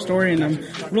got to tell your story, and I'm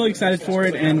really excited for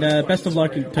it, and best of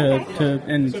luck and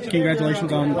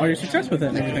congratulations on all your success with it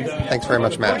and everything. Thanks very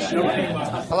much, Matt.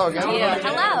 Hello again.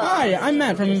 Hello. Hi, I'm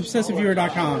Matt from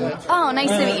ObsessiveViewer.com. Oh, nice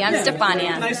to meet you. I'm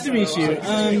Stefania. Nice to meet you.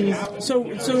 So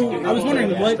I was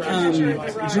wondering what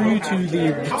drew you to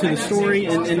the story,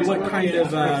 and what kind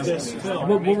of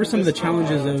what were some of the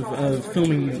challenges of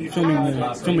filming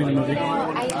the movie?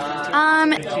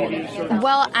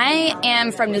 Well, I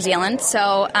am from New Zealand,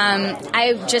 so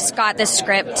I just got this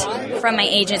script from my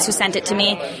agents who sent it to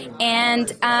me,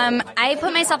 and I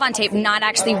put myself on tape not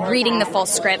actually reading the full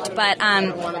script, but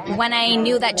when I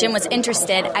knew that Jim was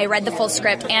interested, I read the full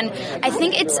script, and I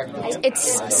think it's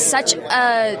such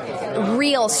a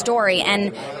real story,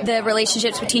 and the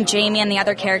relationships between Jamie and the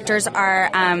other characters are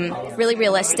really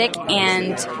realistic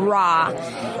and raw,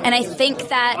 and I think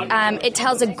that it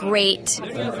tells a great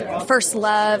first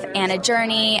love and a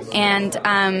journey, and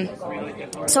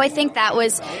so I think that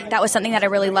was something that I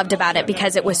really loved about it,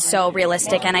 because it was so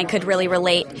realistic and I could really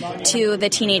relate to the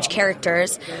teenage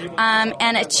characters.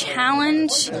 And a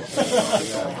challenge,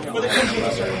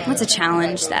 what's a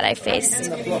challenge that I faced?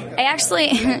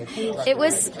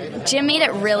 Jim made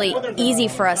it really easy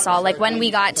for us all. Like when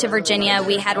we got to Virginia,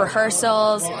 we had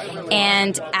rehearsals,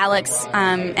 and Alex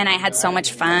and I had so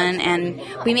much fun, and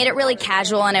we made it really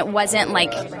casual, and it wasn't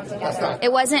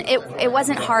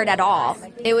hard at all.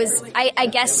 It was, I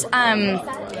guess,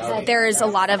 there's a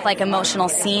lot of like emotional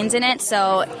scenes in it,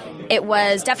 so it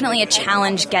was definitely a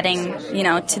challenge getting,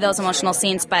 to those emotional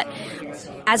scenes, but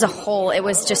as a whole, it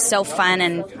was just so fun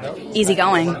and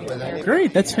easygoing.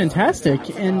 Great, that's fantastic.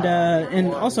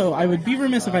 And also, I would be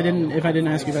remiss if I didn't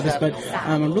ask you about this, but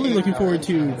I'm really looking forward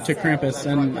to Krampus,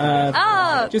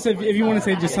 and just if you want to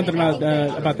say just something about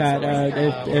that,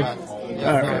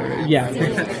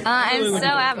 I'm so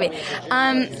happy.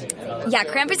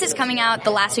 Krampus is coming out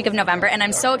the last week of November, and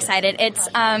I'm so excited. It's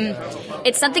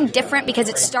something different because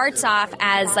it starts off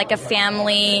as like a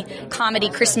family comedy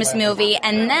Christmas movie,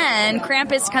 and then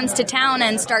Krampus comes to town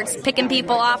and starts picking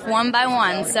people off one by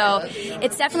one. So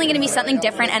it's definitely going to be something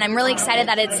different, and I'm really excited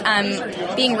that it's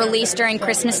being released during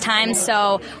Christmas time.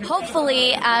 So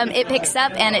hopefully it picks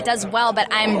up and it does well, but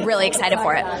I'm really excited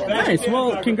for it. Nice.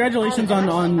 Well, congratulations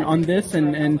on this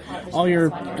and all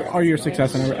your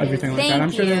success and everything like that.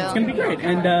 I'm sure that it's going to be be great.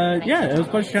 And yeah, it was a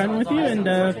pleasure chatting with you. And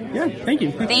yeah, thank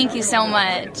you. Thank you so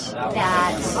much.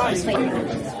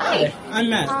 Hi. I'm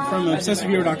Matt from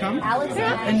ObsessiveViewer.com.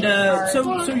 And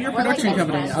so your production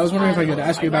company, I was wondering if I could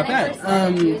ask you about that.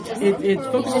 It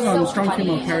focuses on strong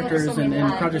female characters and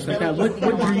projects like that. What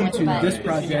drew you to this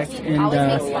project?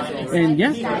 And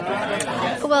yeah.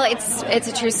 Well, it's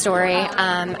a true story.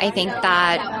 I think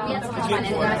that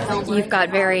you've got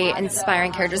very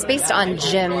inspiring characters based on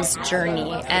Jim's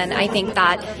journey, and I think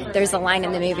that there's a line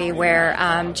in the movie where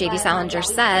J.D. Salinger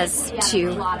says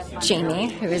to Jamie,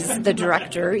 who is the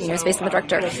director, is based on the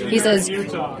director, he says,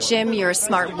 "Jim, you're a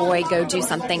smart boy, go do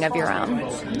something of your own."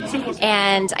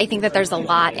 And I think that there's a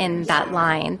lot in that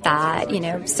line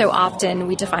that, so often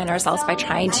we define ourselves by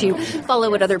trying to follow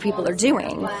what other people are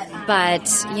doing.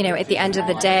 But, at the end of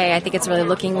the day, I think it's really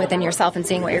looking within yourself and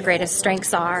seeing what your greatest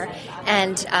strengths are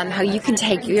and how you can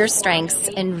take your strengths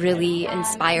and really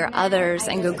inspire others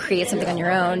and go create something on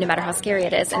your own, no matter how scary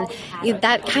it is. And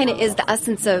that kind of is the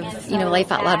essence of,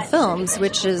 Life Out Loud Films,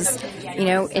 which is,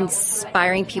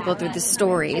 inspiring people through the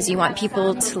stories. You want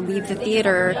people to leave the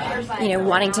theater,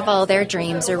 wanting to follow their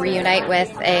dreams or reunite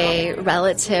with a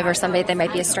relative or somebody they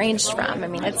might be estranged from. I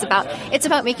mean, it's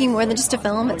about making more than just a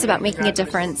film. It's about making a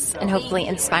difference and hopefully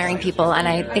inspiring people. And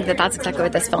I think that that's exactly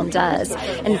what this film does.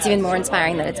 And it's even more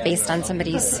inspiring that it's based on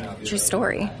somebody's true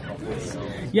story.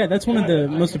 Yeah, that's one of the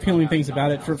most appealing things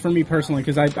about it for me personally,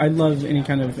 because I love any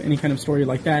kind of story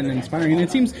like that and inspiring, and it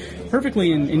seems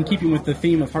perfectly in keeping with the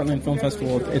theme of Heartland Film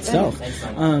Festival itself.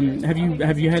 Have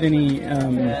you had any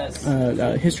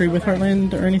history with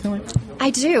Heartland or anything like that? I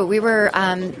do. We were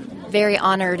very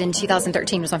honored in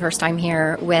 2013 was my first time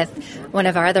here with one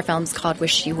of our other films called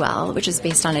Wish You Well, which is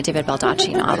based on a David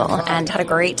Baldacci novel, and had a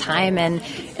great time, and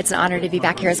it's an honor to be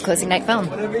back here as closing night film.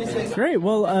 Great.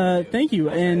 Well, thank you,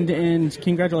 and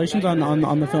congratulations on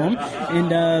the film,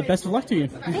 and best of luck to you.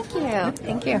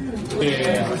 Thank you.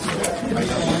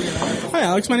 Hi,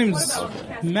 Alex. My name is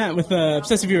Matt with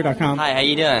ObsessiveViewer.com. Hi, how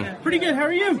you doing? Pretty good. How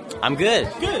are you? I'm good.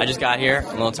 I just got here. I'm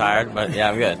a little tired, but yeah,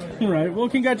 I'm good. All right. Well,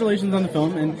 congratulations on the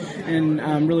film, and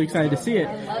I'm really excited to see it.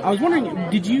 I was wondering,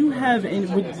 did you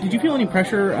feel any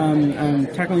pressure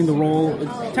tackling the role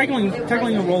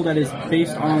that is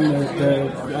based on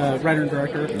the writer and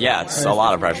director? Yeah, it's a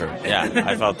lot of pressure. Yeah,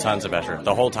 I felt tons of pressure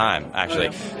the whole time, actually.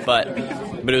 But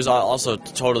it was also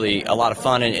totally a lot of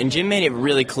fun, and Jim made it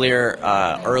really clear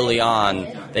early on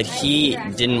that he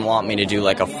didn't want me to do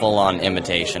like a full-on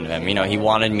imitation of him. He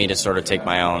wanted me to sort of take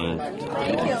my own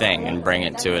thing and bring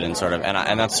it to it, and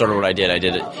and that's sort of what I did. I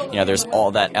did it. There's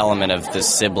all that element of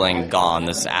this sibling gone,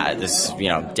 this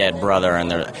dead brother,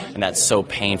 and that's so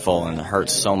painful and it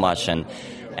hurts so much, and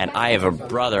I have a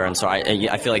brother, and so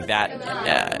I feel like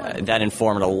that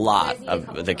informed a lot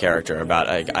of the character about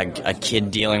a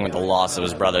kid dealing with the loss of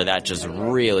his brother. That just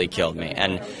really killed me.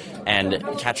 And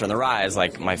Catcher in the Rye is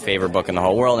like my favorite book in the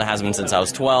whole world. It has been since I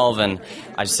was 12, and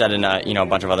I've said in a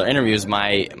bunch of other interviews,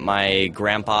 my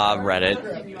grandpa read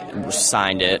it,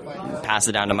 signed it, passed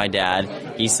it down to my dad,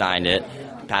 he signed it,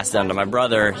 passed it down to my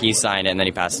brother, he signed it, and then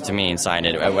he passed it to me and signed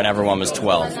it when everyone was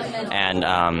 12. And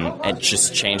it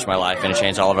just changed my life, and it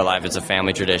changed all of our life. It's a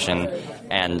family tradition.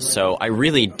 And so I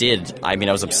really did. I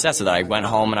was obsessed with it. I went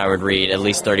home and I would read at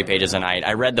least 30 pages a night.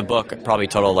 I read the book probably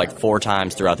total like 4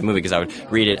 times throughout the movie, because I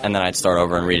would read it and then I'd start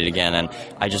over and read it again. And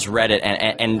I just read it.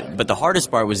 But the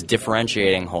hardest part was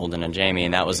differentiating Holden and Jamie,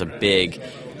 and that was a big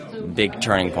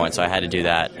turning point. So I had to do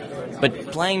that.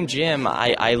 But playing Jim,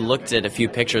 I looked at a few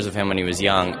pictures of him when he was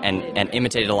young and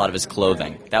imitated a lot of his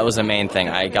clothing. That was the main thing.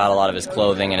 I got a lot of his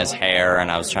clothing and his hair,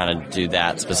 and I was trying to do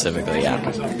that specifically,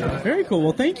 yeah. Very cool.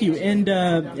 Well, thank you. And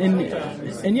have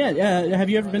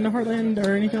you ever been to Heartland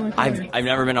or anything like that? I've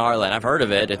never been to Heartland. I've heard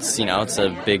of it. It's it's a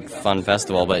big fun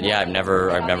festival, but yeah, I've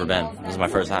never been. This is my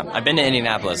first time. I've been to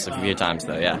Indianapolis a few times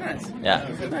though, yeah. Nice.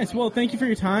 Yeah. Nice. Well, thank you for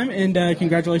your time, and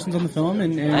congratulations on the film,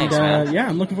 and thanks, man. Yeah,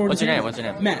 I'm looking forward to What's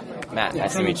your name? Matt,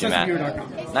 nice to meet you,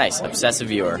 Matt. Nice, obsessive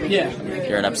viewer. Yeah.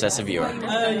 You're an obsessive viewer.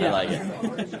 Yeah. I like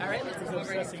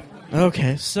it.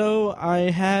 Okay, so I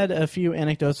had a few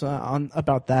anecdotes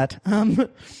about that.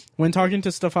 When talking to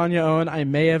Stefania Owen,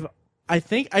 I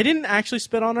think I didn't actually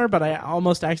spit on her, but I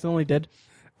almost accidentally did.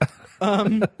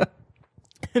 And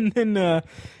then,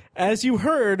 as you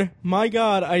heard, my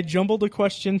God, I jumbled a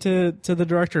question to the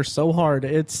director so hard.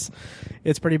 It's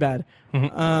pretty bad.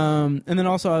 Mm-hmm. And then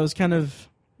also I was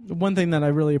one thing that I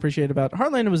really appreciate about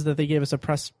Heartland was that they gave us a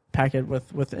press packet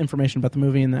with information about the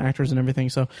movie and the actors and everything.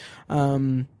 So,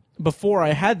 before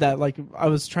I had that, like, I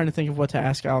was trying to think of what to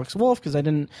ask Alex Wolff because I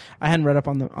hadn't read up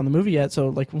on the movie yet. So,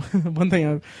 like, one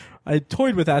thing I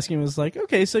toyed with asking was like,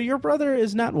 okay, so your brother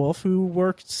is Nat Wolff, who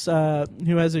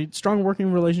has a strong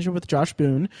working relationship with Josh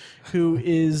Boone, who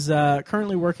is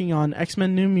currently working on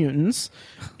X-Men: New Mutants,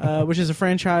 which is a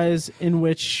franchise in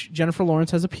which Jennifer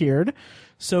Lawrence has appeared.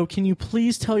 So, can you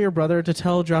please tell your brother to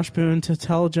tell Josh Boone to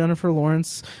tell Jennifer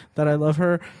Lawrence that I love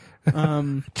her?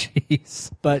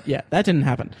 Jeez. But yeah, that didn't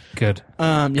happen. Good.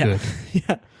 Yeah. Good.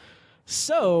 Yeah.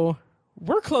 So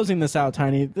we're closing this out,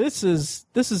 Tiny. This is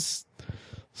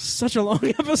such a long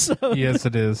episode. Yes,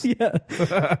 it is. Yeah.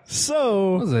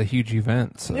 So it was a huge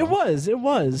event. So. It was.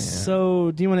 Yeah.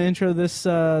 So do you want to intro this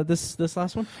this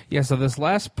last one? Yeah. So this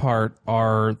last part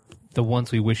are the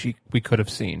ones we wish we could have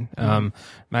seen.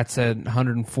 Matt said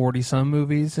 140 some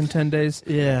movies in 10 days.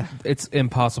 Yeah. It's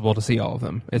impossible to see all of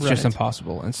them. It's just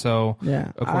impossible. And so,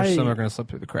 of course, some are going to slip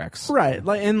through the cracks. Right.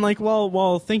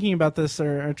 While thinking about this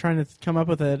or trying to come up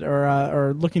with it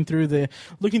or looking through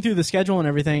the schedule and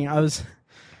everything,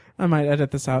 I might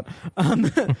edit this out.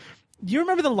 Do you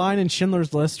remember the line in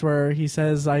Schindler's List where he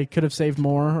says, I could have saved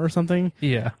more or something?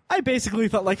 Yeah. I basically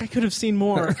thought, like, I could have seen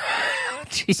more.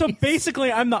 So basically,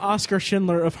 I'm the Oscar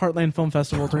Schindler of Heartland Film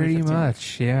Festival 2015. Pretty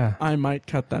much, yeah. I might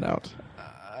cut that out.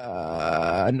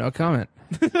 No comment.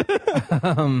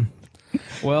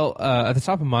 Well, at the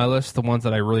top of my list, the ones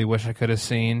that I really wish I could have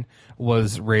seen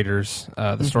was Raiders,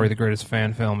 the story of the greatest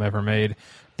fan film ever made.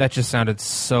 That just sounded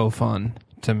so fun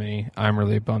to me. I'm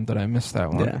really bummed that I missed that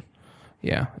one. Yeah.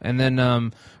 Yeah. And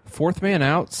then Fourth Man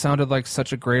Out sounded like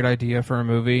such a great idea for a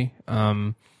movie.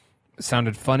 It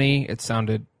sounded funny. It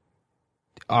sounded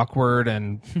awkward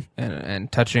and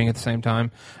touching at the same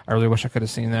time. I really wish I could have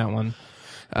seen that one.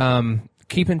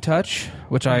 Keep in Touch,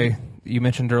 which you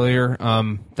mentioned earlier,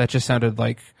 that just sounded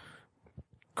like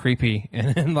creepy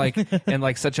and like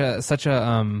such a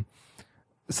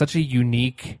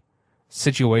unique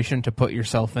situation to put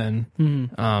yourself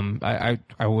in. I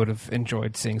would have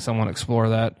enjoyed seeing someone explore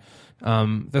that.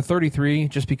 The 33,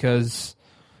 just because,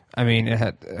 I mean, it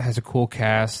has a cool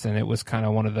cast and it was kind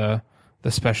of one of the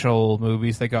special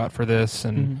movies they got for this,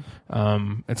 and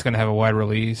it's going to have a wide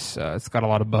release. It's got a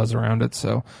lot of buzz around it,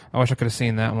 so I wish I could have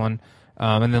seen that one.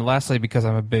 And then lastly, because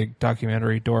I'm a big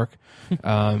documentary dork,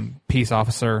 Peace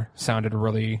Officer sounded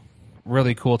really,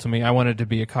 really cool to me. I wanted to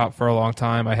be a cop for a long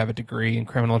time. I have a degree in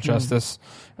criminal justice,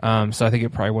 so I think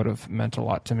it probably would have meant a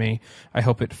lot to me. I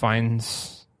hope it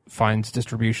finds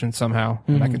distribution somehow,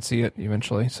 and I can see it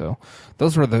eventually. So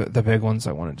those were the big ones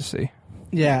I wanted to see.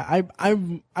 Yeah,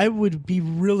 I would be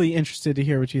really interested to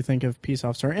hear what you think of Peace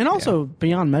Officer, and also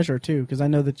Beyond Measure too, because I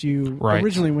know that you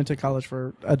originally went to college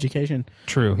for education.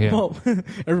 True. Yeah. Well,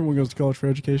 everyone goes to college for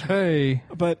education. Hey.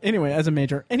 But anyway, as a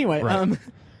major. Anyway, right.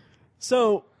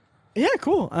 So yeah,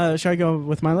 cool. Should I go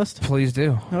with my list? Please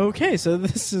do. Okay, so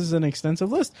this is an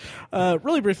extensive list.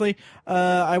 Really briefly,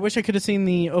 I wish I could have seen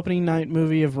the opening night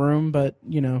movie of Room, but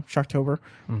Shocktober,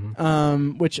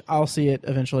 which I'll see it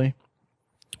eventually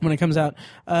when it comes out.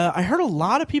 I heard a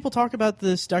lot of people talk about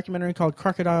this documentary called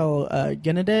Crocodile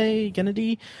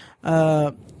Gennady,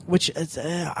 which is,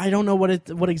 I don't know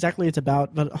what exactly it's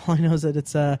about, but all I know is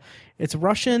that it's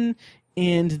Russian,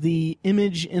 and the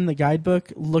image in the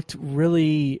guidebook looked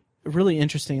really, really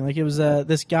interesting. Like it was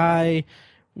this guy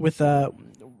with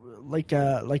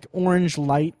like orange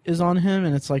light is on him,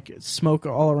 and it's like smoke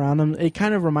all around him. It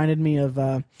kind of reminded me of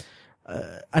I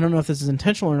don't know if this is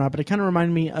intentional or not, but it kind of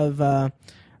reminded me of a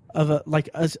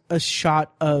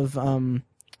shot of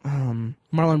Marlon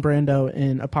Brando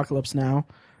in Apocalypse Now,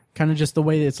 kind of just the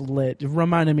way it's lit. It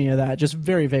reminded me of that, just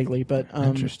very vaguely. But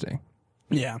interesting.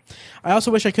 Yeah, I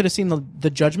also wish I could have seen the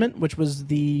Judgment, which was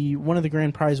one of the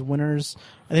grand prize winners.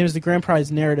 I think it was the grand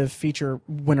prize narrative feature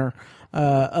winner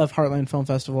of Heartland Film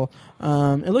Festival.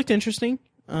 It looked interesting.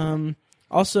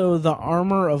 Also, the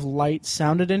Armor of Light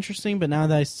sounded interesting, but now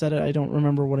that I said it, I don't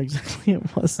remember what exactly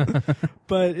it was.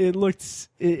 But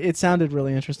it sounded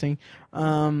really interesting.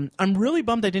 I'm really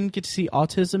bummed I didn't get to see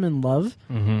Autism in Love.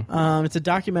 It's a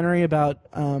documentary about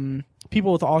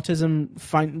people with autism,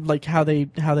 find like how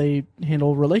they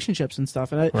handle relationships and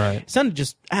stuff, and it sounded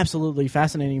just absolutely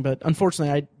fascinating. But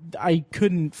unfortunately, I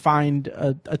couldn't find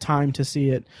a time to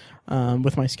see it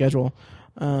with my schedule.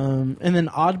 And then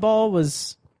Oddball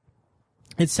was.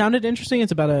 It sounded interesting.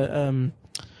 It's about a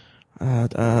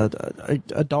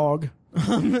dog.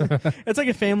 It's like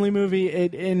a family movie.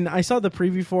 And I saw the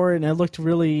preview for it, and it looked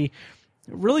really,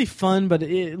 really fun. But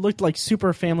it looked like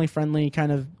super family friendly,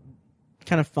 kind of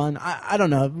fun. I don't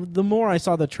know. The more I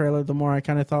saw the trailer, the more I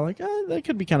kind of thought like that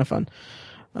could be kind of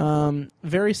fun.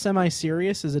 Very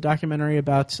Semi-Serious is a documentary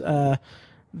about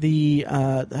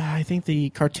I think the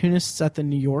cartoonists at the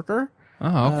New Yorker.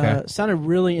 Oh, okay. Sounded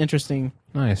really interesting.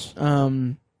 Nice.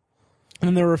 And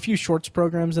then there were a few shorts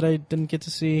programs that I didn't get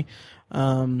to see.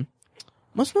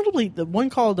 Most notably, the one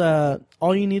called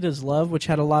All You Need Is Love, which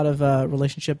had a lot of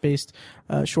relationship-based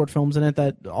short films in it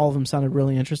that all of them sounded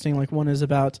really interesting. Like one is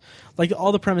about, like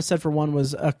all the premise said for one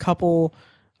was a couple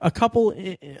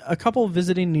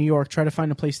visiting New York try to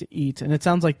find a place to eat, and it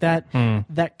sounds like that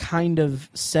kind of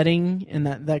setting and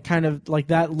that kind of like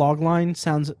that log line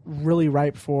sounds really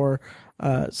ripe for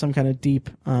some kind of deep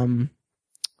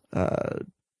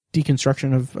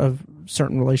deconstruction of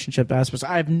certain relationship aspects.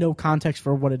 I have no context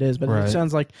for what it is, but it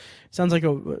sounds like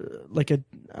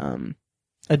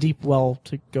a deep well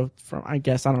to go from, I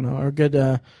guess. I don't know, or a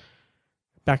good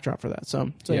backdrop for that.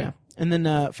 So yeah. And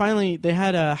then finally, they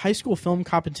had a high school film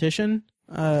competition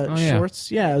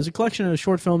shorts. Yeah, it was a collection of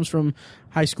short films from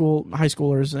high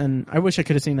schoolers, and I wish I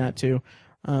could have seen that too,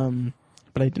 but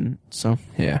I didn't. So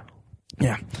yeah.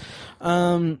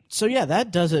 So yeah,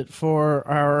 that does it for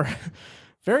our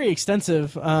very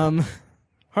extensive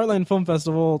Heartland Film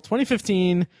Festival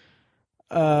 2015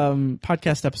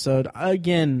 podcast episode.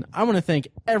 Again, I want to thank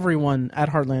everyone at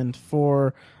Heartland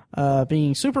for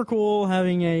being super cool,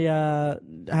 having a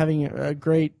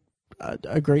great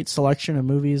selection of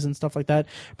movies and stuff like that.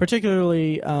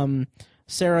 Particularly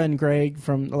Sarah and Greg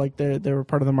from they were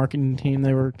part of the marketing team.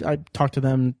 I talked to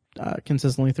them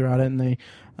consistently throughout it, and they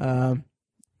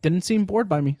didn't seem bored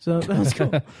by me, so that was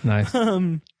cool. Nice.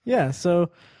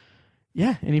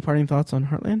 Any parting thoughts on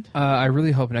Heartland? I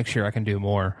really hope next year I can do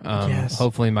more. Yes.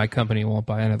 Hopefully my company won't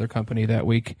buy another company that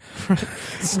week.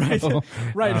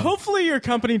 Right. Hopefully your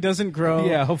company doesn't grow.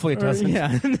 Yeah, hopefully it doesn't.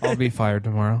 Yeah. I'll be fired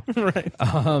tomorrow. Right.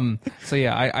 So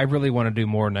yeah, I really want to do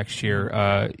more next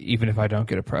year, even if I don't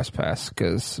get a press pass,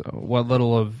 because what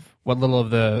little of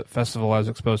the festival I was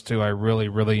exposed to, I really,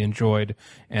 really enjoyed,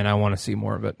 and I want to see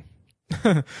more of it.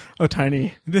 Oh,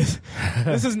 Tiny, this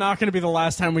is not going to be the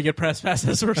last time we get press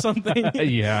passes or something.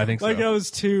 Yeah, I think so. I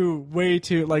was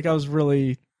I was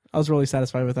really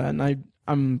satisfied with that, and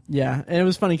and it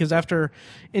was funny because after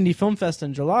Indie Film Fest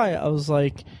in July, I was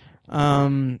like, I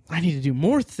need to do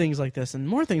more things like this,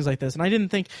 and I didn't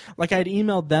think, like, I had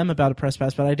emailed them about a press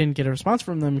pass, but I didn't get a response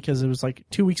from them because it was like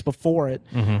 2 weeks before it.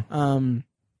 Mm-hmm. And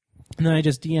then I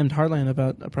just DM'd Heartland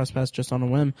about a press pass just on a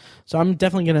whim. So I'm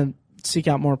definitely going to seek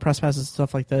out more press passes and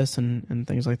stuff like this and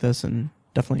things like this, and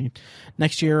definitely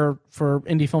next year for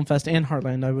Indie Film Fest and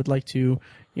Heartland, I would like to,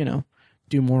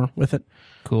 do more with it.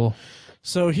 Cool.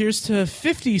 So here's to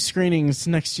 50 screenings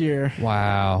next year.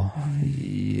 Wow.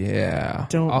 Yeah.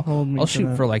 I'll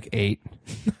shoot for like 8.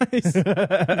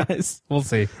 Nice. We'll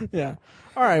see. Yeah.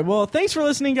 All right. Well, thanks for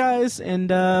listening, guys, and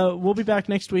we'll be back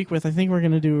next week with, I think we're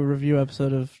going to do a review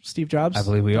episode of Steve Jobs. I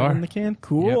believe we are. In the can.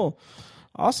 Cool. Yep.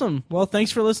 Awesome. Well, thanks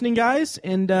for listening, guys.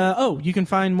 And, you can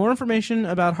find more information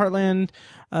about Heartland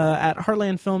at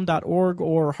heartlandfilm.org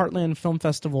or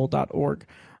heartlandfilmfestival.org.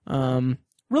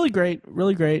 Really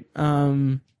great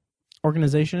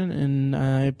organization, and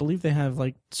I believe they have,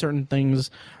 like, certain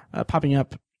things popping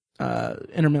up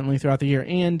intermittently throughout the year.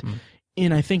 And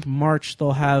in, I think, March,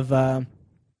 they'll have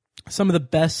some of the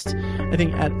best, I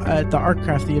think, at the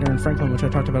Artcraft Theater in Franklin, which I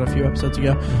talked about a few episodes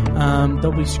ago.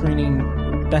 They'll be screening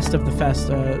Best of the Fest.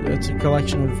 It's a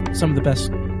collection of some of the best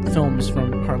films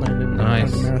from Heartland and kind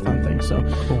of the marathon thing. So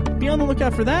be on the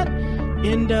lookout for that.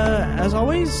 And as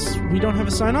always, we don't have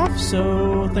a sign off,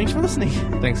 so thanks for listening.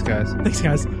 Thanks, guys.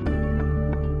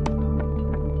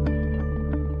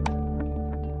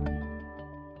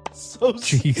 So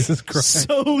Jesus Christ.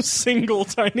 So single,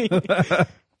 Tiny.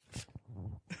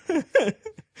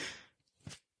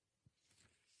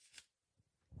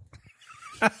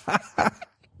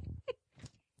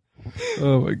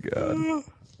 Oh my God.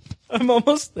 I'm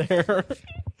almost there.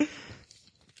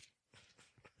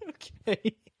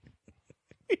 Okay.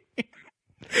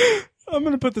 I'm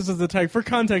going to put this as the tag. For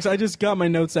context, I just got my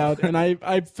notes out, and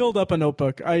I filled up a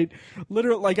notebook. I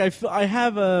literally, I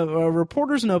have a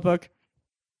reporter's notebook.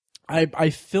 I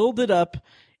filled it up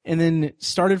and then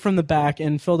started from the back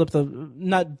and filled up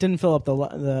didn't fill up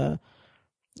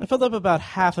I filled up about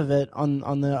half of it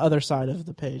on the other side of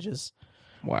the pages.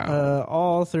 Wow.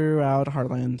 All throughout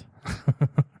Heartland.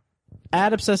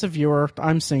 Add Obsessive Viewer.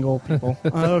 I'm single, people.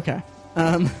 Okay.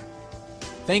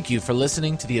 Thank you for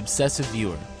listening to The Obsessive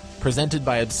Viewer, presented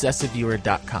by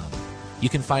ObsessiveViewer.com. You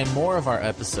can find more of our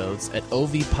episodes at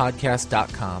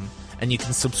ovpodcast.com, and you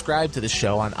can subscribe to the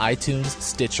show on iTunes,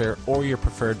 Stitcher, or your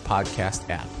preferred podcast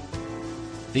app.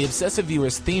 The Obsessive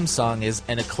Viewer's theme song is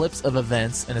An Eclipse of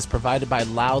Events and is provided by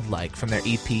Loudlike from their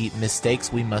EP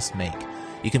Mistakes We Must Make.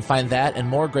 You can find that and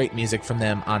more great music from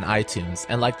them on iTunes,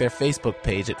 and like their Facebook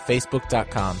page at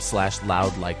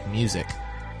facebook.com/loudlikemusic.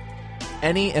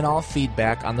 Any and all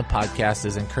feedback on the podcast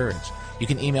is encouraged. You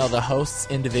can email the hosts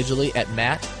individually at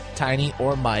Matt, Tiny,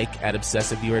 or Mike at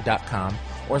obsessiveviewer.com,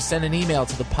 or send an email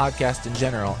to the podcast in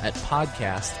general at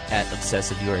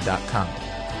podcast@obsessiveviewer.com.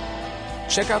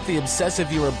 Check out the Obsessive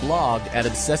Viewer blog at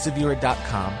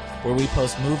obsessiveviewer.com, where we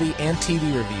post movie and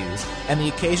TV reviews and the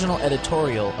occasional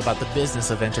editorial about the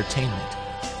business of entertainment.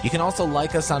 You can also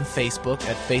like us on Facebook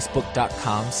at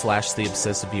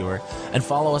facebook.com/theobsessiveviewer and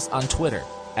follow us on Twitter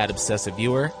at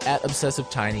obsessiveviewer, at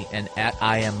obsessivetiny, and at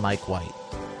IamMikeWhite.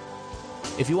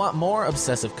 If you want more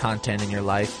obsessive content in your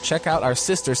life, check out our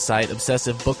sister site,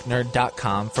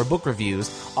 obsessivebooknerd.com, for book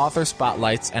reviews, author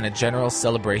spotlights, and a general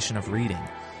celebration of reading.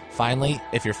 Finally,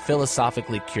 if you're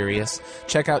philosophically curious,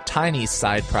 check out Tiny's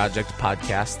side project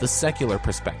podcast, The Secular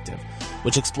Perspective,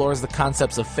 which explores the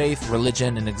concepts of faith,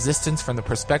 religion, and existence from the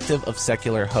perspective of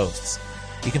secular hosts.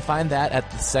 You can find that at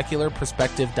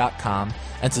thesecularperspective.com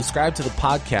and subscribe to the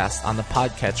podcast on the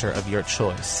podcatcher of your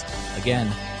choice.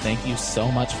 Again, thank you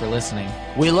so much for listening.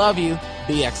 We love you.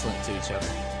 Be excellent to each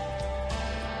other.